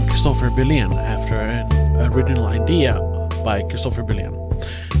Widén and Christopher Bylén after an original idea by Christopher Bylén.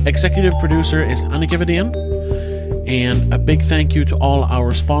 Executive producer is Annika Widén. And a big thank you to all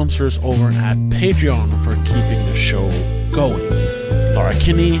our sponsors over at Patreon for keeping the show going. Laura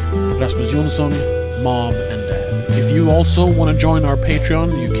Kinney, Rasmus Jonsson, Mom, and Dad. If you also want to join our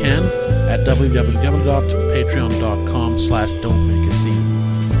Patreon, you can at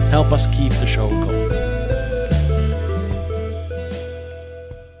www.patreon.com/don'tmakeascene. Help us keep the show going.